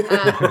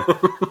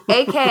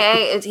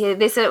 AKA,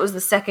 they said it was the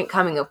second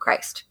coming of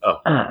Christ.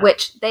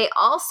 Which I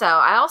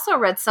also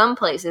read some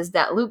places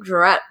that Luke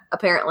Jarrett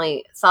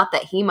apparently thought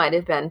that he might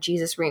have been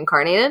Jesus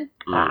reincarnated.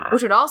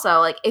 Which would also,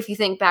 like, if you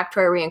think back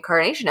to our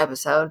reincarnation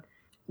episode,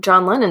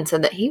 John Lennon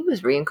said that he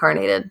was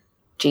reincarnated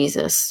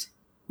Jesus.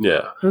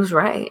 Yeah. Who's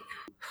right?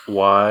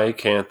 Why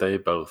can't they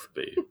both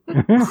be?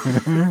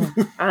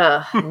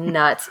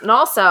 Nuts. And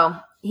also,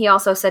 he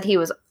also said he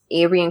was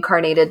a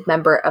reincarnated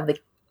member of the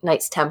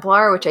Knights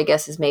Templar, which I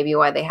guess is maybe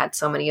why they had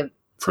so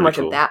much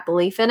of that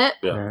belief in it.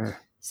 Yeah.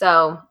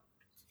 So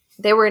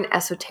they were an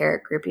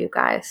esoteric group, you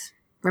guys.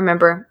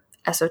 Remember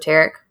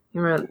esoteric?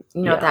 You know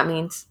what that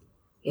means?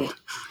 Yeah.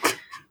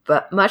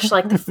 But much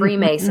like the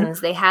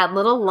Freemasons, they had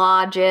little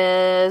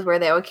lodges where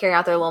they would carry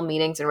out their little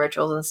meetings and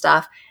rituals and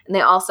stuff. And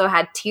they also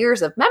had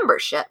tiers of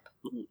membership.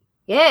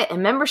 Yeah,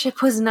 and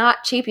membership was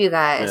not cheap, you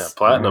guys. Yeah,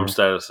 platinum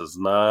status is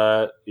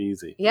not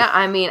easy. Yeah,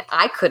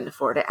 I couldn't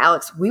afford it.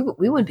 Alex, we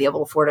wouldn't be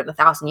able to afford it in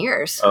 1,000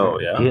 years. Oh,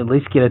 yeah. You at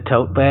least get a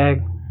tote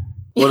bag.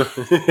 What is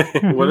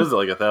it,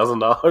 like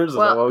 $1,000? Is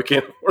that why we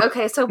can't afford it?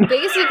 Okay, so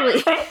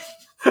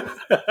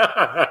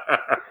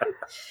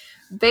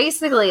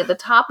basically, at the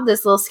top of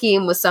this little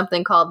scheme was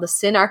something called the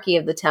Synarchy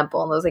of the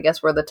Temple. And those, I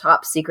guess, were the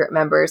top secret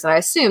members. And I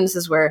assume this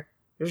is where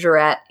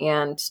Jarrett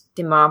and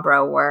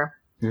DiMambro were.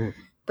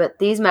 But But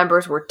these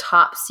members were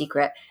top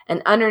secret.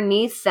 And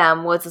underneath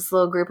them was this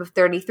little group of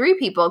 33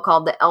 people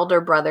called the Elder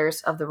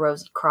Brothers of the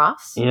Rosy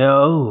Cross.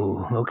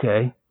 Oh,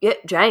 okay. Yeah,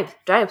 James.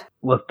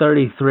 Well,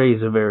 33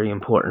 is a very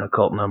important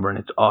occult number, and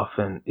it's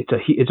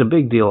a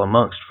big deal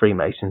amongst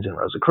Freemasons and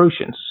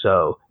Rosicrucians.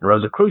 So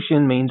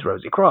Rosicrucian means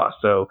Rosy Cross.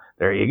 So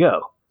there you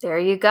go. There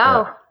you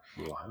go.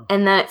 Wow.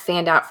 And then it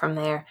fanned out from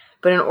there.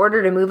 But in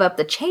order to move up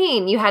the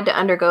chain, you had to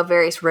undergo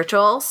various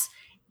rituals,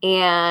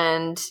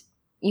 and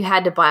you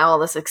had to buy all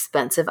this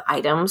expensive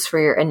items for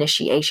your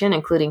initiation,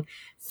 including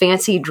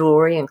fancy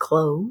jewelry and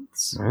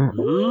clothes.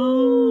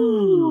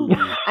 Ooh.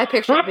 I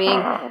picture it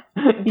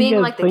being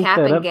like the cap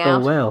and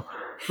gown. So well.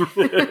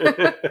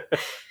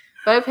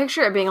 But I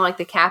picture it being like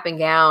the cap and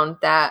gown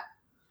that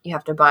you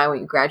have to buy when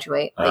you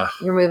graduate. Like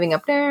you're moving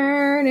up.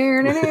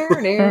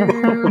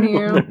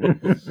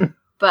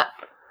 But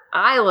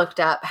I looked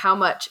up how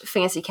much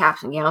fancy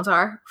caps and gowns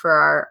are for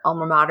our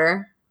alma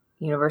mater,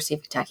 University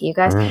of Kentucky, you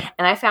guys.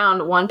 And I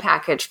found one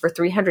package for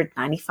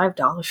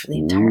 $395 for the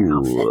entire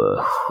outfit.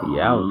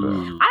 Yeah. I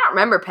don't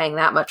remember paying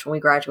that much when we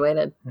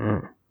graduated.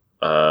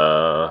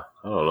 I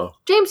don't know.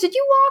 James, did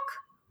you walk?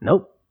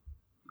 Nope.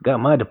 Got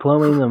my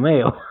diploma in the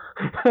mail.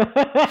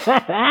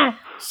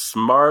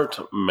 Smart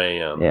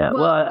man. Yeah.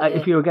 Well,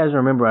 if you guys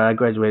remember, I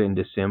graduated in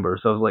December,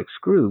 so I was like,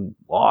 screw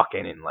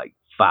walking in like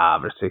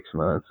 5 or 6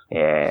 months.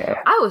 Yeah.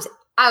 I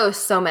was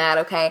so mad,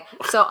 okay?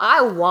 So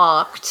I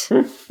walked,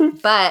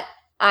 but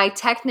I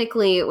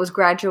technically was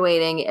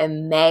graduating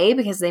in May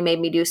because they made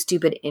me do a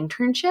stupid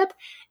internship.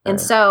 And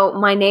so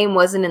my name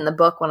wasn't in the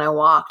book when I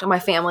walked. And my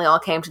family all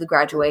came to the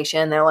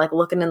graduation. They're like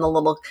looking in the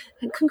little,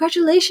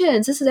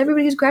 congratulations, this is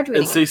everybody who's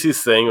graduating. And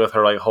Cece's thing with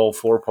her like whole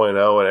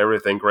 4.0 and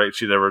everything great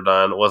she'd ever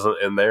done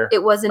wasn't in there?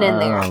 It wasn't in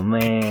there. Oh,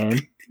 man.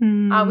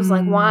 I was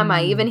like, why am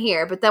I even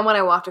here? But then when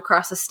I walked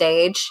across the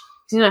stage,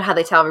 you know how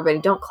they tell everybody,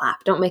 don't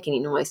clap, don't make any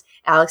noise.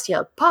 Alex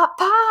yelled, pop,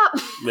 pop.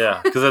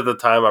 Yeah, because at the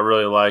time I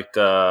really liked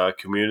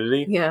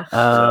Community. Yeah.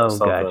 Oh,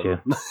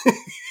 gotcha.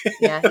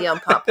 Yeah, he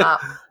yelled pop,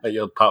 pop. I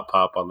yelled pop,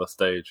 pop on the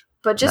stage.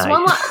 But just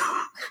Nice.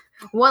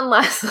 one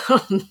last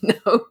little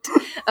note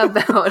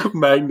about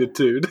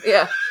Magnitude.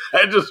 Yeah.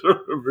 I just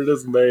remembered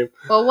his name.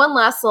 Well, one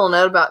last little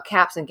note about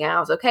caps and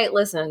gowns. Okay,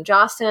 listen,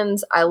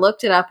 Jostens, I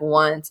looked it up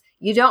once.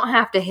 You don't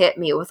have to hit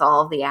me with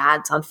all of the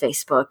ads on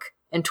Facebook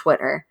and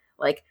Twitter.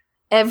 Like,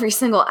 every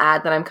single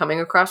ad that I'm coming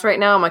across right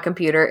now on my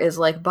computer is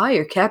like, buy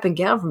your cap and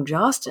gown from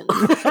Jostens.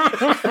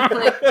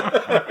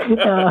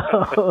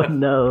 Oh,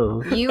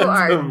 no. You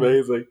are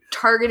amazing.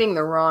 targeting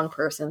the wrong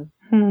person.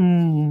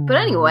 But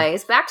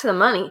anyways, back to the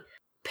money.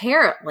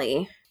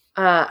 Apparently,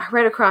 I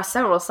read across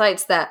several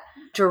sites that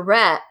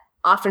Jarrett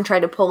often tried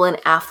to pull in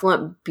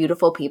affluent,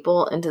 beautiful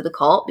people into the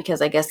cult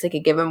because I guess they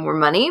could give him more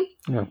money.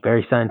 Yeah,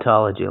 very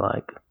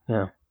Scientology-like.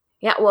 Yeah.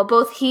 Yeah, well,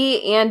 both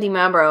he and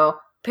DiMambro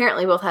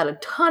apparently both had a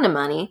ton of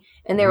money,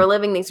 and they were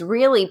living these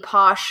really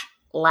posh,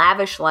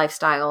 lavish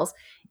lifestyles,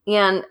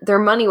 and their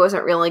money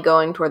wasn't really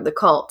going toward the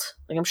cult.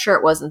 Like, I'm sure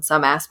it was in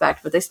some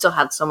aspect, but they still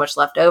had so much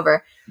left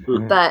over.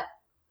 Mm-hmm. But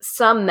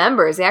some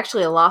members, they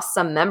actually lost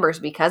some members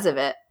because of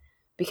it,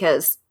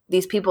 because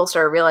these people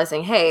started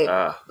realizing, hey,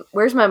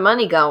 where's my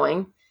money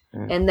going?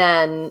 And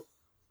then,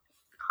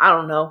 I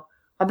don't know,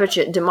 I bet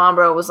you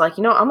DiMambro was like,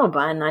 I'm going to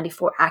buy a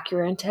 94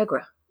 Acura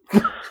Integra.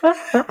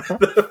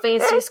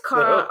 Fanciest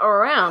car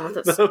around with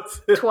its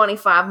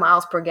 25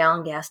 miles per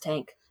gallon gas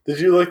tank. Did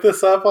you look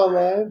this up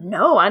online?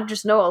 No, I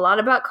just know a lot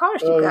about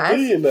cars, you guys.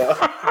 Do you know?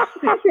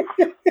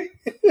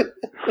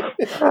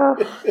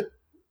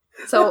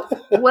 So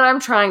what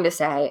I'm trying to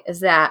say is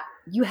that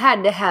you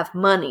had to have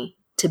money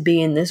to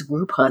be in this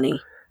group,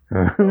 honey.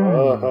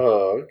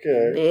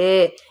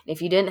 Okay.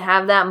 If you didn't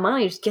have that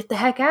money, just get the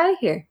heck out of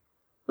here.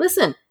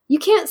 Listen, you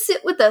can't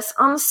sit with us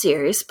on a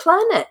serious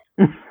planet.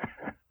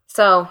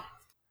 So,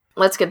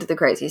 let's get to the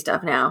crazy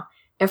stuff now.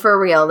 And for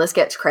real, this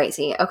gets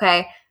crazy,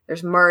 okay?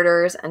 There's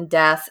murders and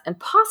deaths and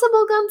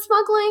possible gun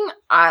smuggling.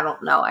 I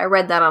don't know. I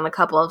read that on a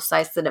couple of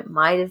sites that it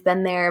might have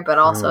been there, but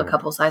also a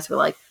couple of sites were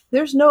like,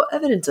 there's no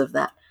evidence of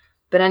that.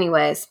 But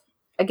anyways,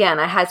 again,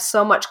 I had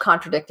so much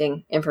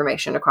contradicting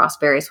information across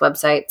various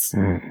websites.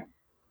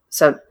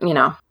 So,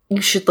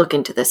 you should look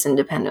into this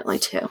independently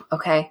too,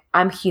 okay?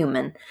 I'm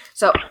human.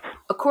 So,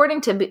 according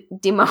to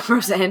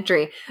DiMambro's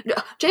entry,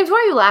 James, why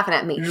are you laughing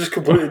at me? You're just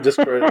completely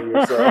discrediting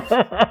yourself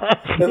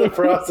in the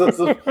process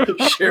of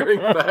sharing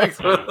facts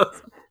with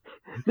us.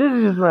 This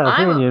is just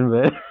my opinion,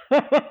 but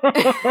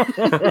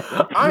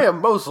I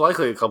am most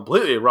likely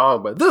completely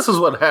wrong, but this is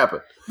what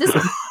happened.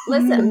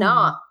 Listen,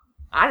 no,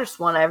 I just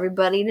want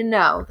everybody to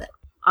know that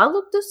I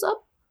looked this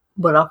up,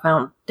 but I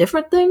found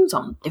different things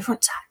on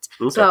different sites.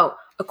 Okay. So,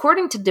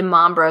 according to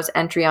DiMambro's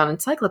entry on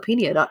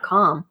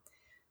encyclopedia.com,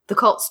 the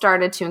cult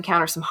started to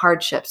encounter some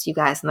hardships, you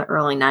guys, in the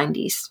early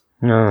 90s.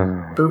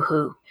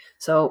 Boo-hoo.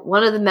 So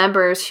one of the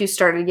members who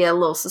started to get a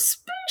little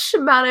suspicious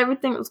about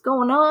everything that was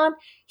going on,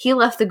 he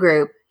left the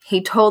group.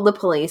 He told the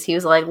police, he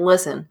was like,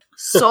 listen,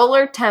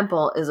 Solar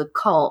Temple is a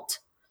cult.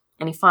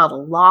 And he filed a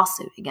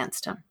lawsuit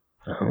against him.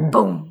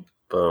 Boom.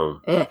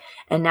 Boom.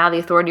 And now the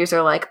authorities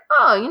are like,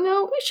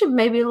 oh, we should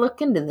maybe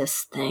look into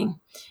this thing.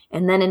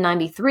 And then in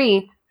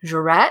 93,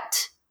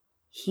 Jarrett,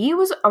 he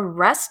was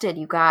arrested,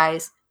 you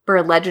guys, for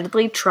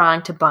allegedly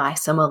trying to buy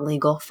some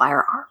illegal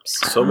firearms.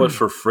 So much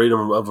for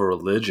freedom of a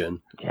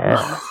religion.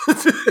 Yeah.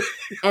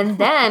 And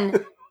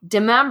then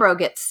DiMambro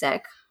gets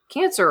sick,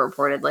 cancer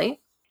reportedly.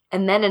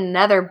 And then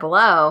another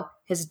blow,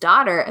 his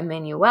daughter,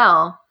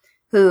 Emmanuelle,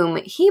 whom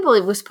he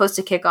believed was supposed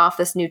to kick off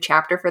this new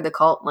chapter for the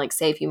cult, like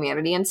save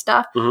humanity and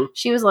stuff. Mm-hmm.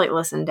 She was like,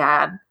 listen,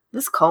 Dad,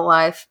 this cult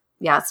life,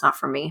 it's not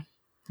for me.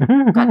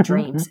 I've got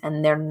dreams,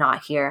 and they're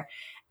not here.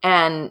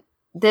 And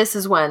this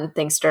is when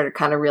things started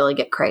kind of really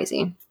get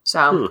crazy.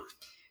 So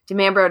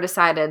DiMambro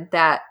decided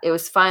that it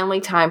was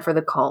finally time for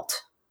the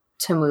cult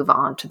to move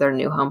on to their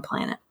new home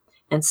planet.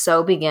 And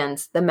so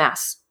begins the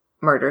mass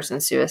murders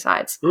and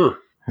suicides.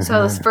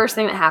 So this first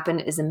thing that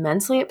happened is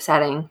immensely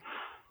upsetting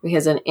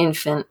because an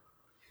infant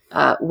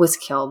was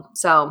killed.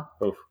 So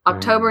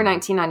October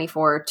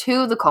 1994,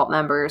 two of the cult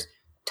members,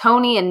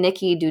 Tony and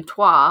Nikki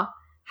Dutoit,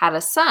 had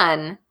a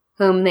son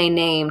whom they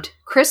named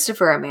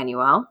Christopher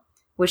Emmanuel,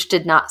 which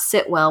did not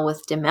sit well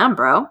with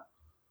DiMambro.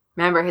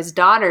 Remember, his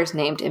daughter's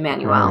named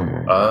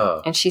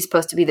Emmanuelle, and she's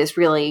supposed to be this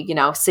really,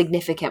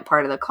 significant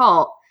part of the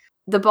cult.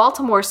 The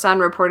Baltimore Sun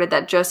reported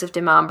that Joseph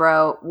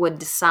DiMambro would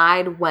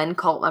decide when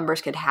cult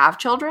members could have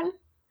children,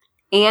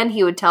 and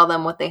he would tell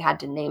them what they had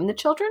to name the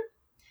children.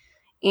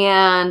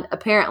 And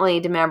apparently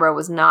DiMambro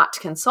was not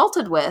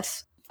consulted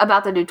with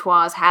about the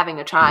Dutoits having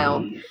a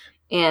child,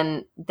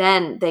 and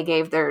then they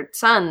gave their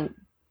son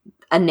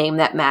a name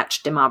that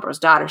matched DiMambro's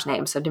daughter's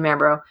name. So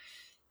DiMambro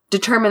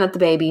determined that the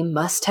baby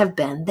must have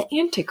been the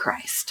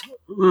Antichrist.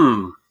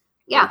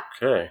 Yeah.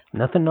 Okay.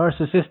 Nothing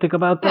narcissistic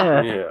about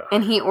that. Yeah.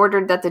 And he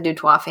ordered that the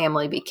Dutoit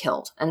family be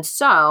killed. And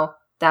so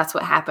that's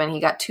what happened. He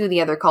got two of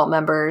the other cult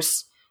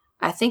members,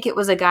 I think it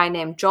was a guy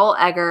named Joel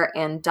Egger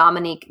and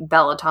Dominique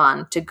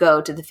Belleton, to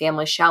go to the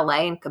family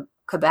chalet in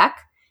Quebec.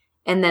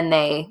 And then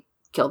they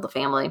killed the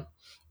family.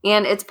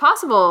 And it's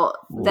possible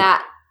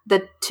that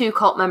the two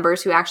cult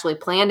members who actually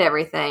planned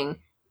everything,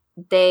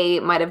 they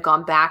might have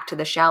gone back to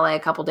the chalet a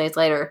couple days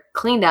later,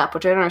 cleaned up,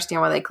 which I don't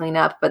understand why they cleaned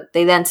up, but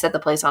they then set the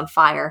place on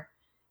fire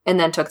and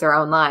then took their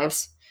own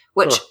lives,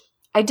 which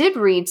I did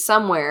read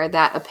somewhere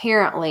that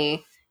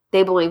apparently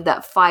they believed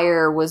that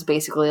fire was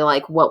basically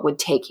like what would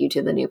take you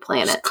to the new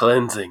planet. It's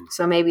cleansing.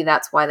 So maybe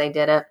that's why they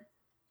did it.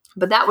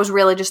 But that was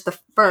really just the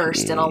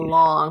first in a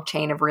long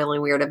chain of really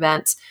weird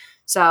events.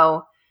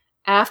 So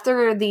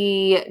after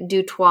the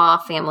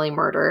Dutoit family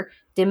murder,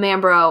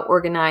 DiMambro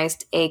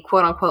organized a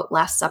quote-unquote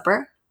Last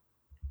Supper,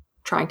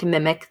 trying to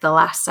mimic the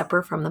Last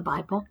Supper from the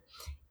Bible.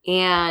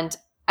 And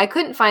I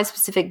couldn't find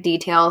specific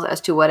details as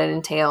to what it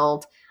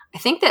entailed. I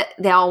think that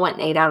they all went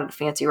and ate out at a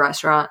fancy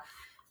restaurant.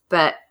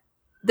 But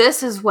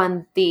this is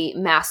when the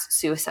mass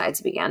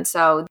suicides began.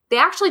 So they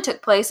actually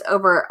took place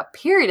over a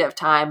period of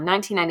time,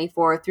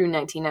 1994 through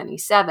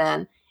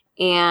 1997.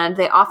 And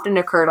they often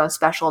occurred on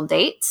special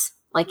dates,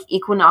 like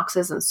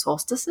equinoxes and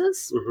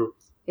solstices.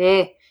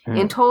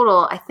 In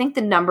total, I think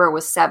the number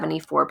was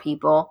 74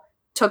 people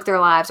took their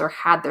lives or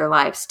had their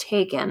lives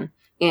taken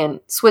in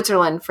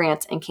Switzerland,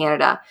 France, and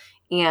Canada.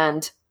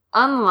 And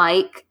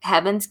unlike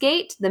Heaven's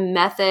Gate, the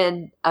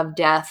method of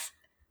death,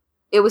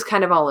 it was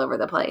kind of all over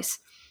the place.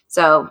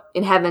 So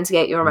in Heaven's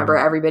Gate, you'll remember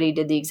everybody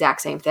did the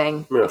exact same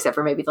thing, except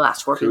for maybe the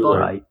last four people.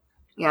 Right.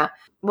 Yeah.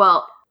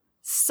 Well,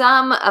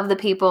 some of the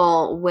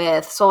people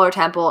with Solar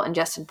Temple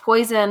ingested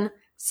poison.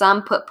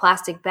 Some put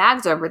plastic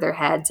bags over their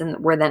heads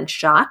and were then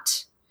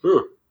shot.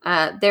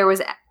 There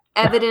was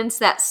evidence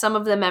that some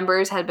of the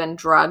members had been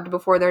drugged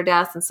before their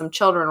deaths, and some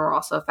children were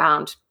also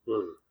found.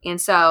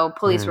 And so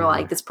police were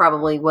like, this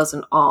probably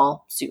wasn't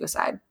all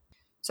suicide.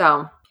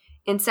 So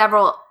in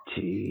several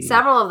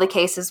of the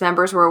cases,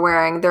 members were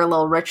wearing their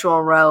little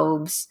ritual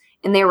robes,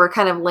 and they were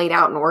kind of laid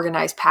out in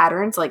organized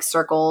patterns like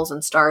circles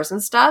and stars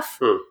and stuff.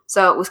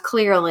 So it was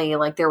clearly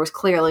like there was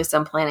clearly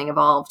some planning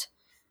involved.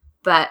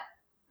 But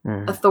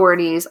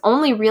authorities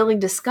only really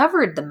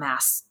discovered the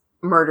mass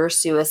murder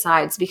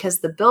suicides because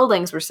the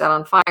buildings were set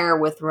on fire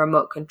with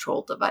remote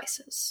control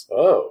devices.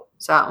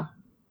 So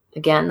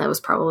again, that was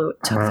probably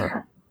what took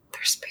their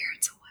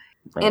spirits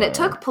away. And it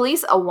took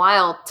police a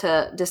while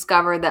to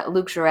discover that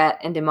Luc Jarrett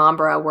and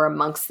DiMambro were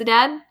amongst the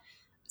dead.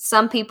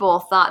 Some people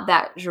thought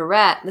that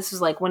Jarrett, this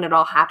was like when it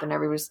all happened,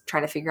 everyone was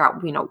trying to figure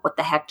out, what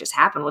the heck just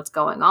happened, what's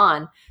going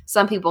on.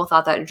 Some people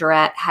thought that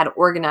Jarrett had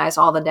organized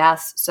all the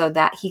deaths so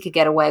that he could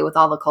get away with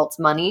all the cult's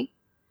money.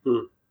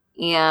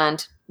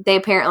 And they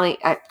apparently,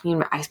 I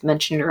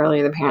mentioned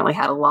earlier, they apparently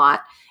had a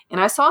lot. And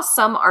I saw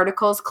some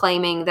articles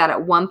claiming that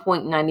at one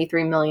point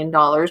 $93 million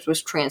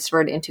was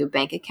transferred into a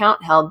bank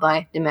account held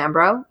by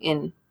DiMambro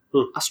in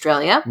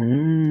Australia.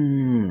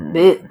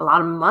 A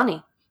lot of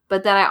money.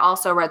 But then I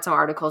also read some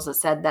articles that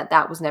said that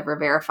that was never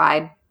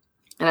verified.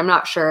 And I'm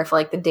not sure if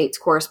the dates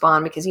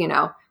correspond because,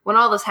 when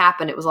all this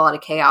happened, it was a lot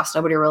of chaos.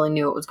 Nobody really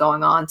knew what was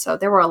going on. So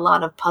there were a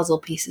lot of puzzle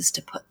pieces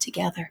to put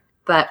together.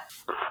 But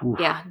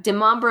yeah,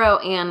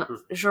 DiMambro and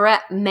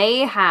Jarrett may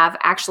have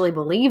actually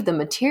believed the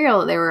material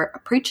that they were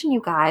preaching,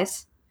 you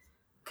guys.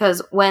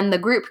 Because when the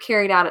group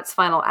carried out its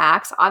final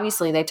acts,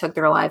 obviously they took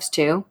their lives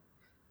too.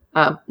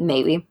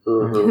 Maybe.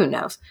 Mm-hmm. Who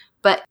knows?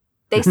 But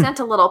they sent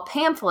a little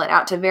pamphlet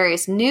out to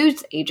various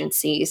news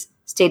agencies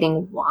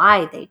stating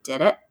why they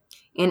did it.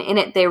 And in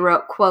it they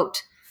wrote,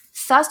 quote,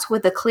 "Thus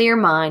with a clear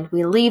mind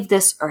we leave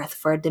this earth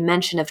for a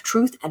dimension of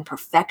truth and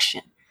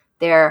perfection.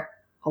 There,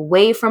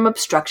 away from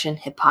obstruction,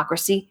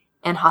 hypocrisy,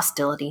 and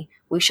hostility,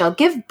 we shall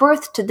give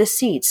birth to the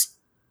seeds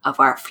of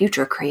our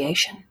future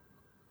creation."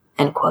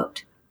 End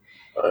quote.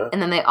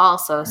 And then they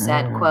also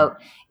said, quote,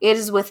 "It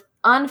is with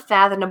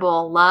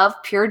unfathomable love,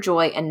 pure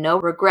joy, and no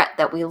regret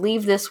that we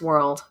leave this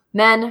world.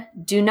 Men,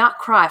 do not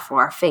cry for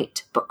our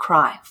fate, but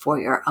cry for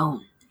your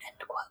own."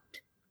 End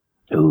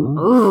quote.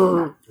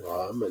 Ooh.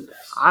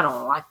 I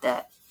don't like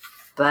that.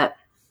 But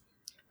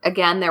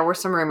again, there were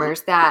some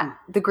rumors that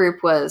the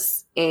group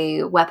was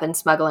a weapon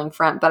smuggling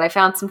front, but I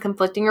found some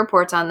conflicting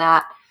reports on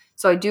that.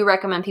 So I do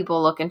recommend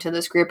people look into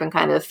this group and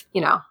kind of,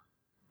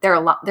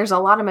 there's a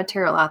lot of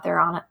material out there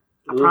on it.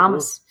 I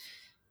promise.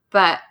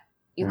 But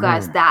you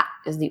guys, that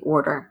is the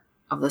order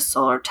of the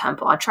Solar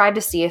Temple. I tried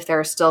to see if there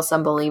are still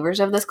some believers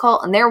of this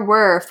cult, and there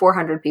were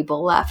 400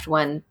 people left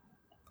when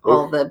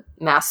all the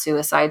mass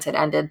suicides had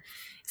ended.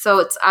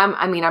 So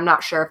I'm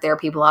not sure if there are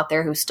people out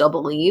there who still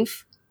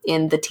believe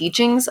in the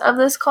teachings of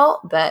this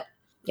cult, but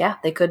yeah,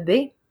 they could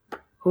be.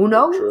 Who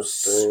knows?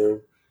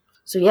 Interesting.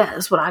 So yeah,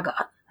 that's what I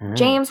got.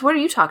 James, what are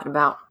you talking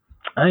about?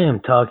 I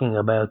am talking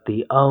about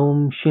the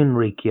Om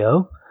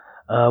Shinrikyo,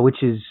 which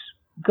has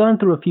gone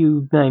through a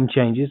few name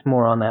changes,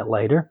 more on that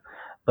later.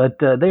 But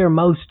they are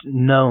most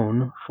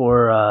known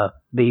for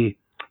the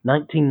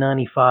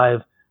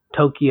 1995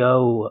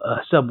 Tokyo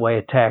subway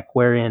attack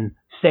wherein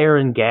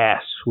sarin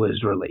gas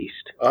was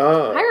released.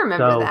 Oh. I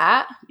remember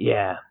that.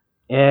 Yeah,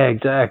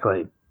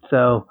 exactly.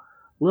 So,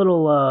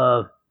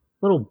 little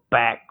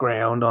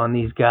background on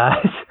these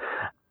guys.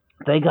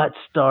 They got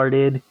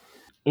started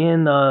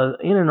in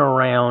and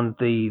around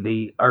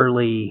the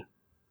early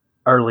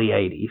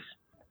 80s,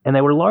 and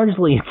they were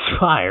largely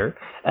inspired.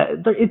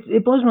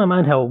 It blows my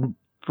mind how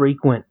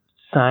frequent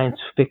science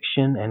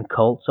fiction and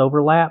cults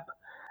overlap.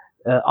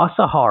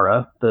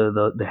 Asahara,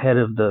 the head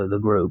of the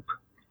group,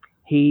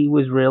 he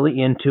was really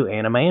into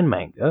anime and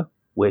manga,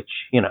 which,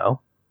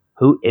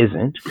 who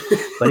isn't?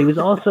 But he was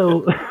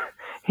also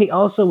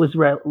was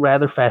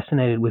rather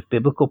fascinated with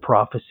biblical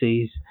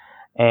prophecies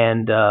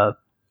and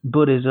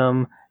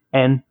Buddhism,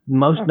 and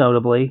most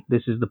notably,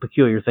 this is the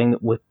peculiar thing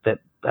that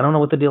I don't know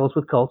what the deal is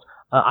with cults,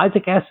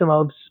 Isaac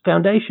Asimov's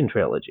Foundation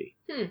trilogy,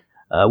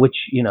 which,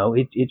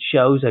 it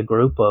shows a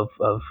group of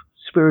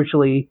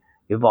spiritually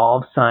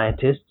evolved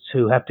scientists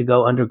who have to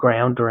go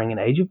underground during an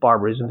age of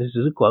barbarism, this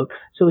is a quote,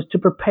 so as to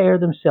prepare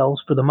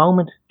themselves for the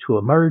moment to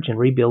emerge and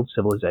rebuild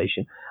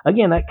civilization.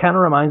 Again, that kind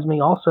of reminds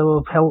me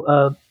also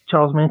of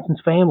Charles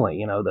Manson's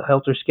Family, the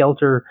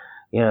helter-skelter,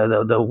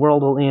 the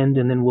world will end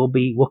and then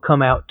we'll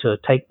come out to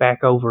take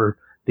back over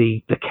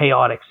the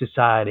chaotic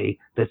society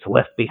that's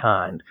left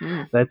behind.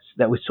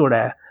 That was sort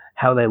of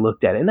how they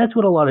looked at it. And that's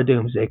what a lot of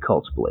doomsday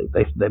cults believe.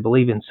 They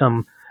believe in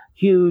some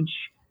huge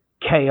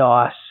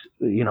chaos,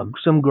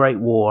 some great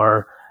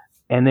war,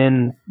 and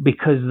then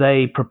because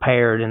they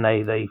prepared and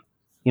they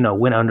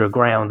went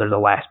underground, they're the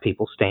last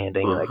people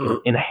standing. They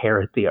can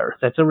inherit the earth.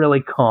 That's a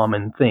really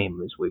common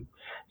theme, as we've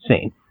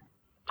seen.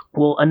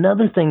 Well,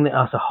 another thing that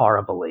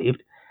Asahara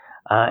believed,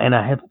 and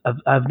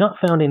I've not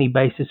found any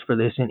basis for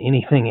this in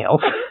anything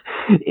else,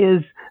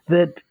 is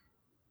that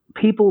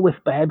people with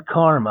bad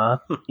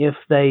karma, if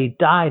they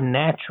die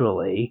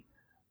naturally,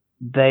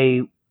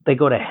 they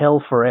go to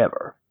hell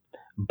forever.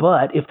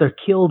 But if they're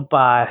killed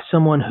by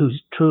someone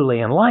who's truly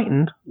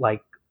enlightened,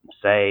 like,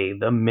 say,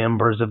 the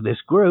members of this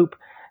group,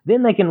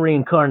 then they can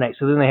reincarnate,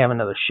 so then they have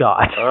another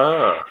shot.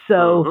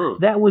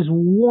 That was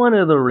one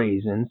of the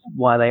reasons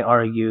why they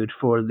argued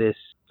for this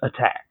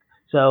attack.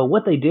 So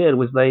what they did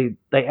was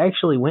they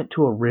actually went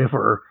to a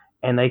river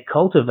and they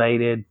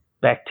cultivated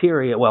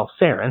bacteria,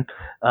 sarin,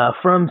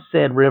 from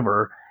said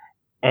river,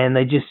 and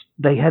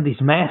they had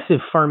these massive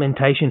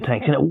fermentation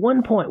tanks. And at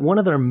one point, one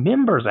of their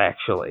members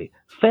actually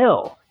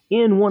fell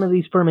in one of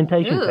these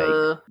fermentation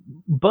tanks,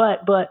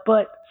 but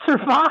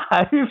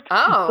survived.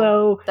 Oh,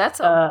 so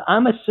that's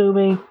I'm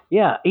assuming,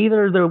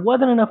 either there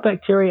wasn't enough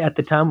bacteria at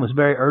the time, it was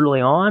very early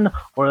on,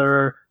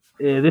 or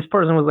this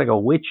person was like a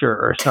witcher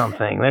or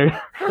something. There's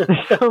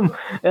some.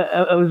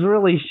 I was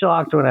really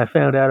shocked when I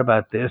found out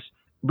about this,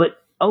 but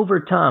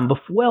over time,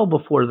 well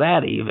before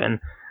that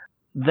even,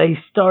 they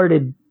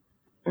started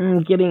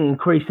getting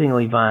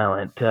increasingly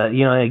violent.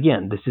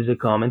 Again, this is a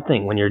common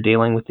thing when you're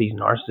dealing with these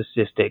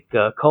narcissistic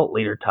cult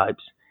leader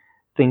types.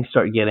 Things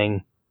start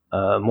getting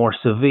more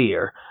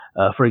severe.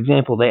 For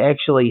example, they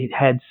actually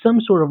had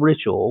some sort of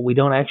ritual. We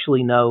don't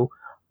actually know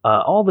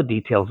all the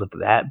details of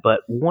that, but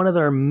one of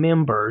their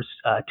members,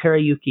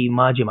 Terayuki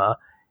Majima,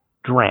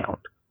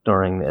 drowned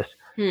during this.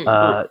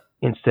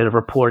 Instead of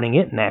reporting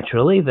it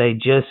naturally, they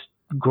just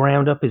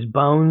ground up his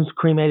bones,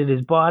 cremated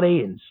his body,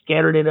 and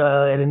scattered it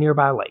at a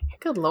nearby lake.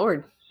 Good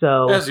Lord.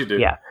 So, as you do.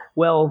 Yeah.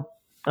 Well,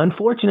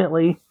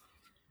 unfortunately,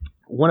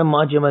 one of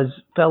Majima's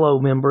fellow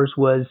members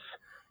was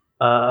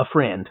a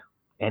friend,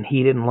 and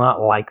he did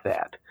not like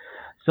that.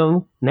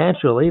 So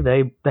naturally,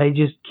 they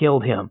just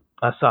killed him.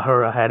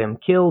 Asahara had him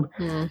killed,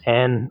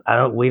 and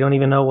we don't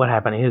even know what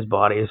happened to his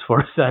body, as far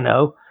as I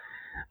know.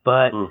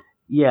 But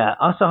yeah,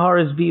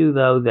 Asahara's view,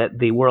 though, that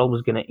the world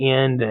was going to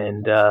end,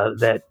 and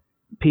that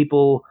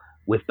people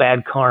with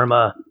bad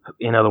karma,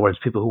 in other words,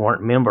 people who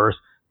weren't members,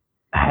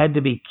 had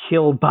to be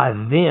killed by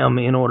them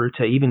in order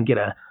to even get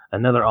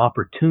another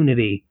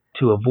opportunity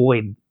to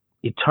avoid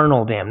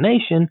eternal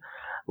damnation,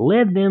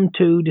 led them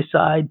to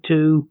decide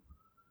to,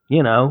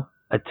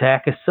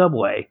 attack a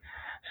subway.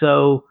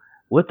 So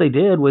what they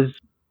did was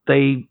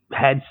they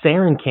had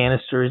sarin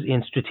canisters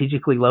in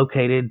strategically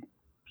located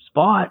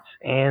spots,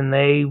 and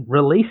they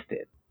released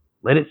it,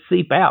 let it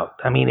seep out.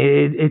 I mean,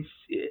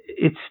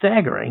 it's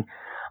staggering.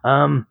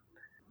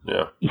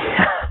 Yeah.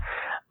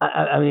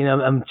 I mean,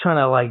 I'm trying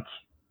to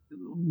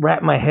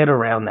wrap my head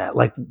around that.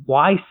 Like,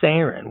 why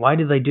sarin? Why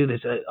did they do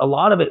this? A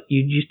lot of it,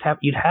 you'd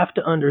have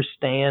to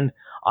understand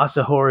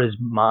Asahara's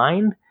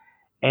mind,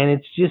 and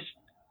it's just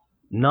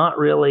not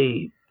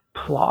really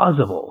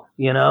plausible,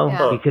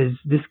 because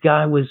this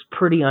guy was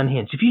pretty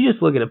unhinged. If you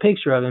just look at a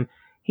picture of him,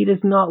 he does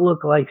not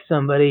look like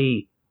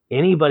somebody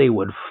anybody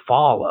would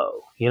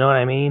follow. You know what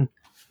I mean?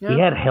 Yeah. He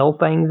had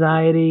health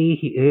anxiety.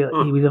 He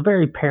was a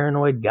very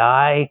paranoid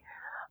guy.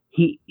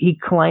 He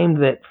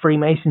claimed that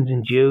Freemasons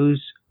and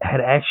Jews had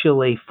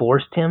actually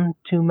forced him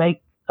to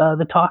make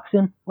the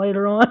toxin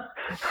later on.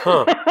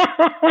 Huh.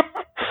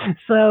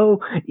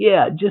 So,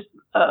 yeah, just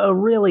a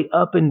really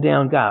up and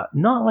down guy.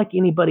 Not like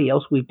anybody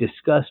else we've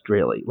discussed,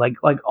 really. Like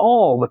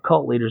all the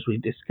cult leaders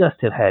we've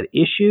discussed have had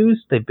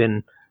issues. They've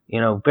been,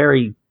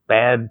 very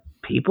bad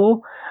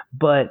people.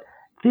 But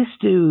this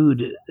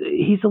dude,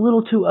 he's a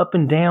little too up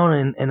and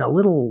down and a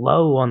little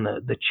low on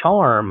the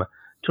charm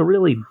to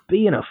really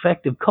be an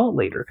effective cult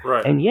leader.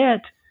 Right. And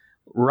yet,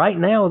 right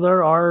now,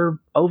 there are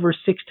over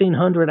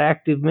 1,600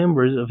 active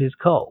members of his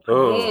cult.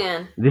 Oh.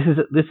 Man. This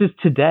is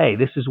today.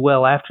 This is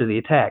well after the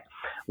attack.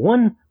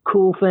 One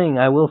cool thing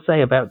I will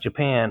say about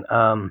Japan,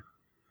 a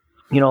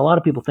lot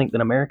of people think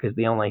that America is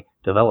the only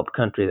developed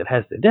country that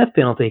has the death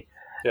penalty.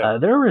 Yeah.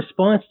 Their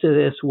response to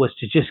this was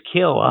to just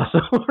kill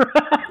Asahara,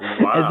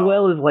 wow. As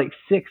well as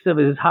 6 of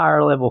his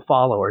higher level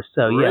followers.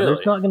 So really? Yeah,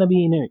 there's not going to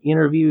be any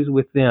interviews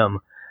with them,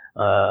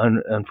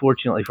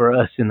 unfortunately for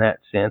us in that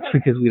sense,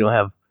 because we don't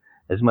have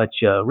as much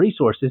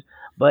resources.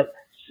 But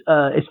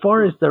as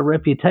far as their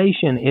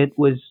reputation, it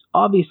was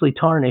obviously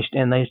tarnished,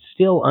 and they're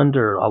still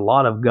under a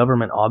lot of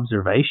government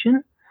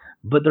observation,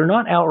 but they're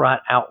not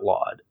outright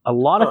outlawed. A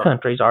lot of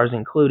countries, ours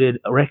included,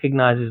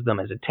 recognizes them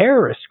as a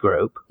terrorist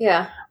group.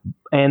 Yeah.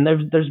 And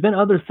there's been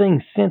other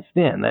things since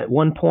then. At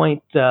one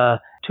point, 2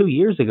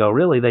 years ago,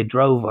 really, they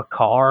drove a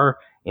car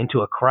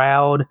into a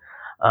crowd.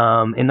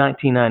 In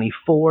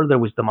 1994, there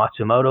was the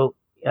Matsumoto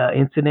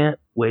incident,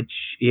 which,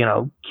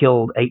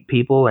 killed 8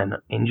 people and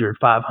injured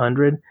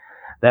 500.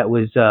 That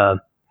was,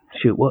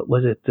 what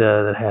was it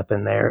that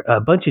happened there?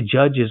 A bunch of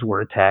judges were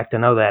attacked. I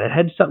know that. It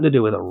had something to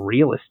do with a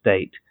real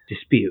estate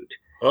dispute.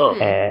 Oh.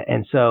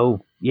 And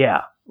so,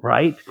 yeah,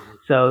 right?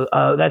 So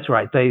that's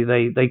right.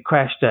 They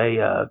crashed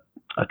a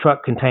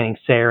truck containing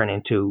sarin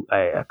into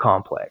a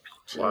complex.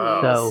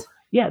 Wow. So,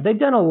 yeah, they've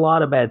done a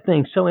lot of bad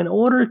things. So in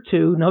order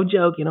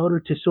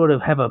to sort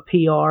of have a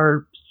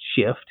PR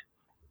shift,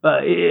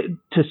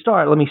 to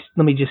start, let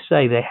me just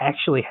say they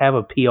actually have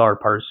a PR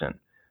person.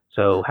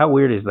 So how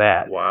weird is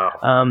that?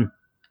 Wow.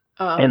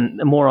 And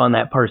more on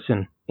that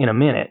person in a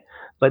minute.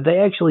 But they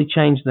actually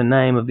changed the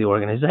name of the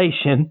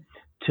organization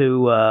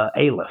to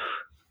Aleph.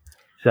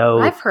 So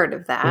I've heard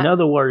of that. In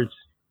other words,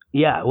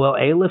 yeah, well,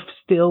 Aleph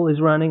still is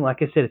running.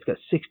 Like I said, it's got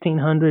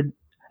 1,600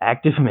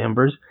 active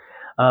members.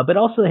 But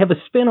also they have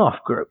a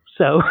spin-off group.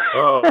 So,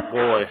 oh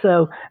boy.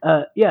 So,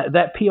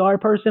 that PR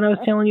person I was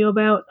telling you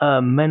about,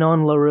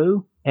 Manon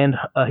LaRue and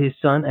his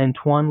son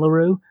Antoine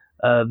LaRue,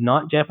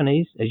 not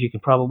Japanese, as you can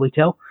probably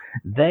tell,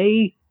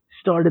 they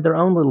started their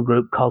own little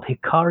group called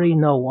Hikari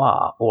no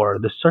Wa, or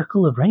the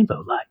Circle of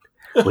Rainbow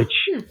Light, which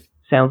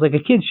sounds like a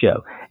kid's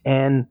show.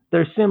 And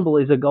their symbol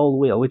is a gold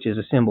wheel, which is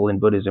a symbol in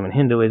Buddhism and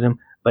Hinduism,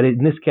 but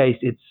in this case,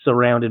 it's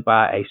surrounded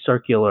by a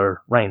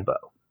circular rainbow.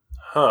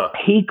 Huh.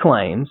 He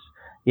claims...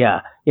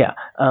 Yeah.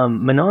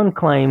 Manon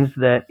claims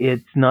that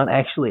it's not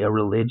actually a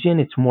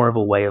religion. It's more of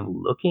a way of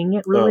looking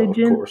at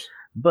religion. Oh, of course.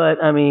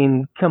 But, I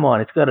mean, come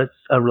on. It's got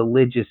a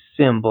religious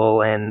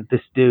symbol, and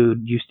this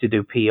dude used to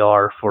do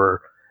PR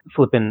for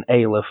flipping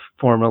Aleph,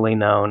 formerly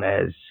known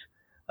as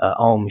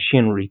Aum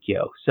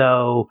Shinrikyo.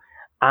 So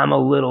I'm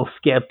a little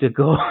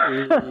skeptical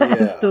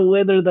as to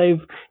whether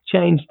they've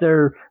changed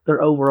their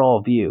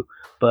overall view.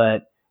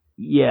 But,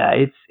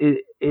 yeah,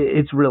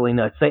 it's really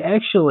nuts. They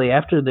actually,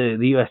 after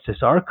the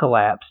USSR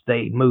collapsed,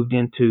 they moved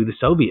into the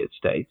Soviet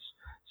states.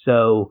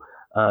 So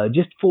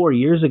just 4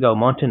 years ago,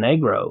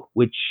 Montenegro,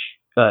 which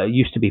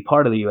used to be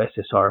part of the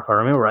USSR, if I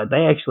remember right,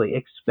 they actually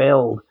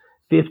expelled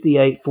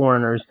 58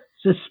 foreigners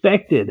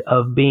suspected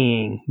of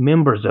being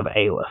members of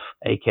Aleph,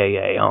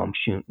 a.k.a. Aum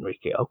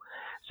Shinrikyo.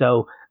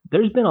 So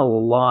there's been a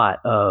lot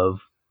of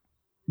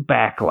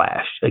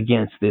backlash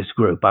against this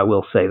group. I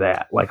will say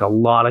that. Like a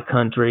lot of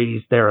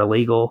countries, they're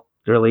illegal.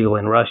 They're illegal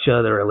in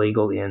Russia. They're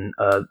illegal in,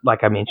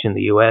 like I mentioned,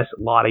 the U.S.,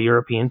 a lot of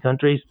European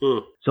countries.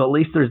 So at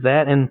least there's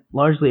that. And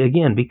largely,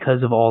 again,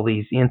 because of all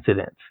these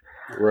incidents.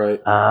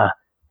 Right.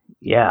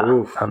 Yeah.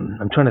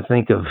 I'm trying to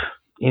think of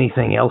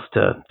anything else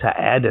to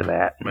add to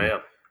that. Man.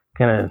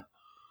 Kind of,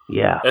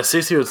 yeah. As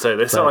Cece would say,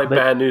 they sound like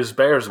bad news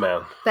bears,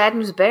 man. Bad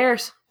news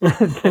bears.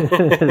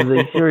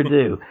 They sure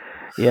do.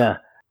 Yeah.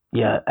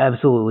 Yeah,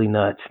 absolutely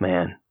nuts,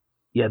 man.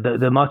 Yeah,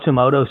 the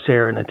Matsumoto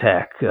sarin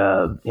attack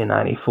in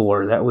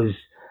 94, that was,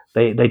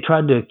 they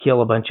tried to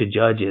kill a bunch of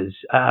judges.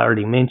 I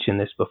already mentioned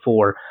this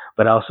before,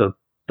 but I also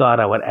thought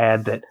I would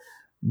add that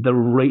the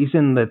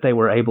reason that they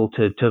were able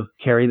to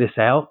carry this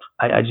out,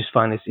 I just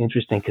find this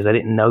interesting because I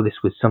didn't know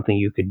this was something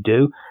you could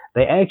do.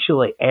 They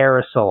actually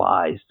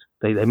aerosolized.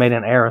 They made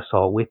an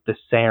aerosol with the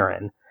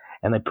sarin,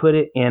 and they put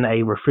it in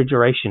a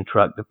refrigeration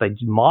truck that they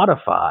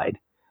modified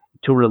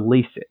to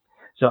release it.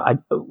 So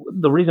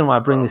the reason why I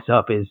bring this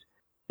up is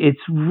it's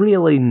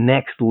really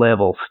next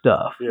level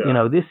stuff. Yeah. You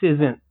know, this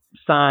isn't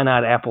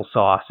cyanide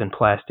applesauce in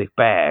plastic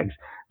bags.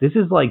 This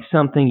is like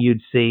something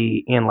you'd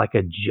see in like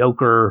a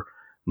Joker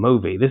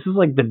movie. This is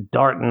like the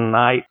Dark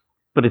Knight,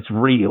 but it's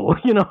real.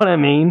 You know what I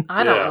mean?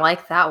 I don't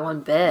like that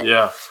one bit.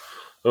 Yeah.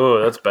 Oh,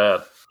 that's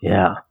bad.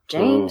 Yeah.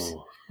 James,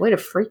 way to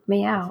freak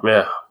me out.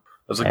 Yeah.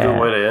 That's a good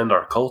way to end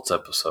our cults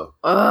episode.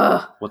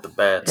 With the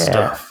bad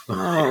stuff.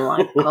 I don't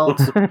like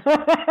cults.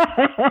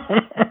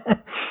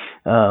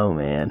 Oh,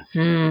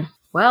 man.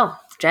 Well,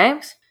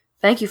 James,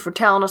 thank you for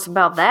telling us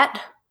about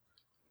that.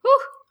 Whew.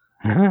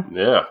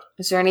 Yeah.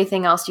 Is there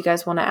anything else you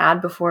guys want to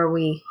add before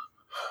we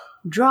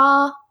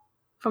draw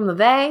from the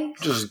vase?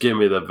 Just give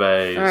me the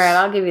vase. All right,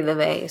 I'll give you the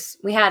vase.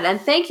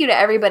 And thank you to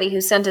everybody who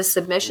sent us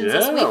submissions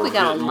this week. We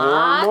got a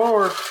lot.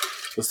 More and more.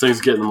 This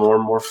thing's getting more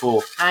and more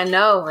full. I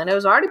know, and it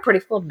was already pretty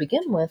full to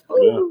begin with.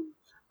 Yeah.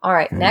 All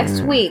right,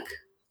 next week.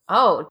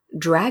 Oh,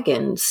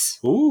 dragons.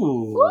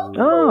 Ooh.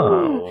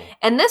 Oh.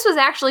 And this was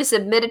actually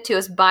submitted to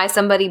us by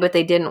somebody, but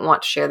they didn't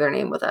want to share their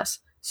name with us.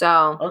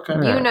 So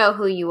you know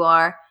who you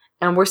are,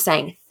 and we're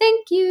saying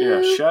thank you.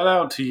 Yeah, shout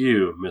out to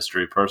you,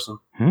 mystery person.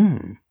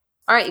 All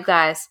right, you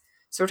guys.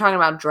 So we're talking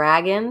about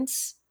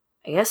dragons.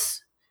 I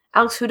guess,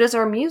 Alex, who does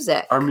our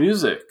music? Our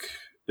music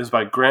is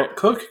by Grant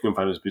Cook. You can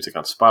find his music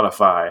on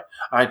Spotify,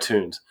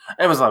 iTunes,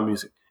 Amazon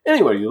Music,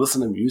 anywhere you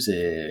listen to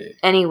music.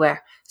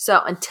 Anywhere.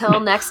 So until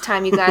next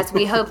time, you guys,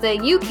 we hope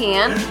that you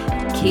can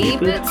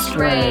keep it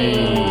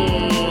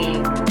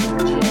straight.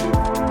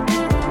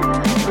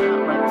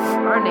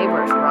 Our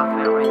neighbor is rocking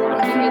out right now.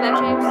 Can you hear that,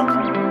 James?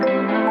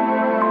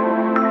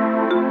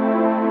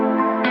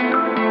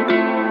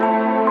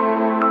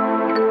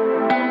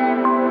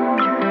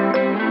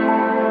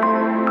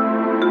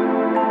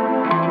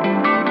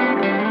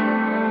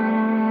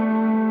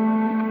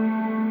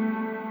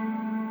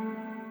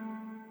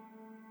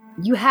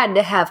 You had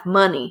to have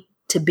money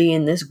to be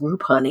in this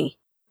group, honey.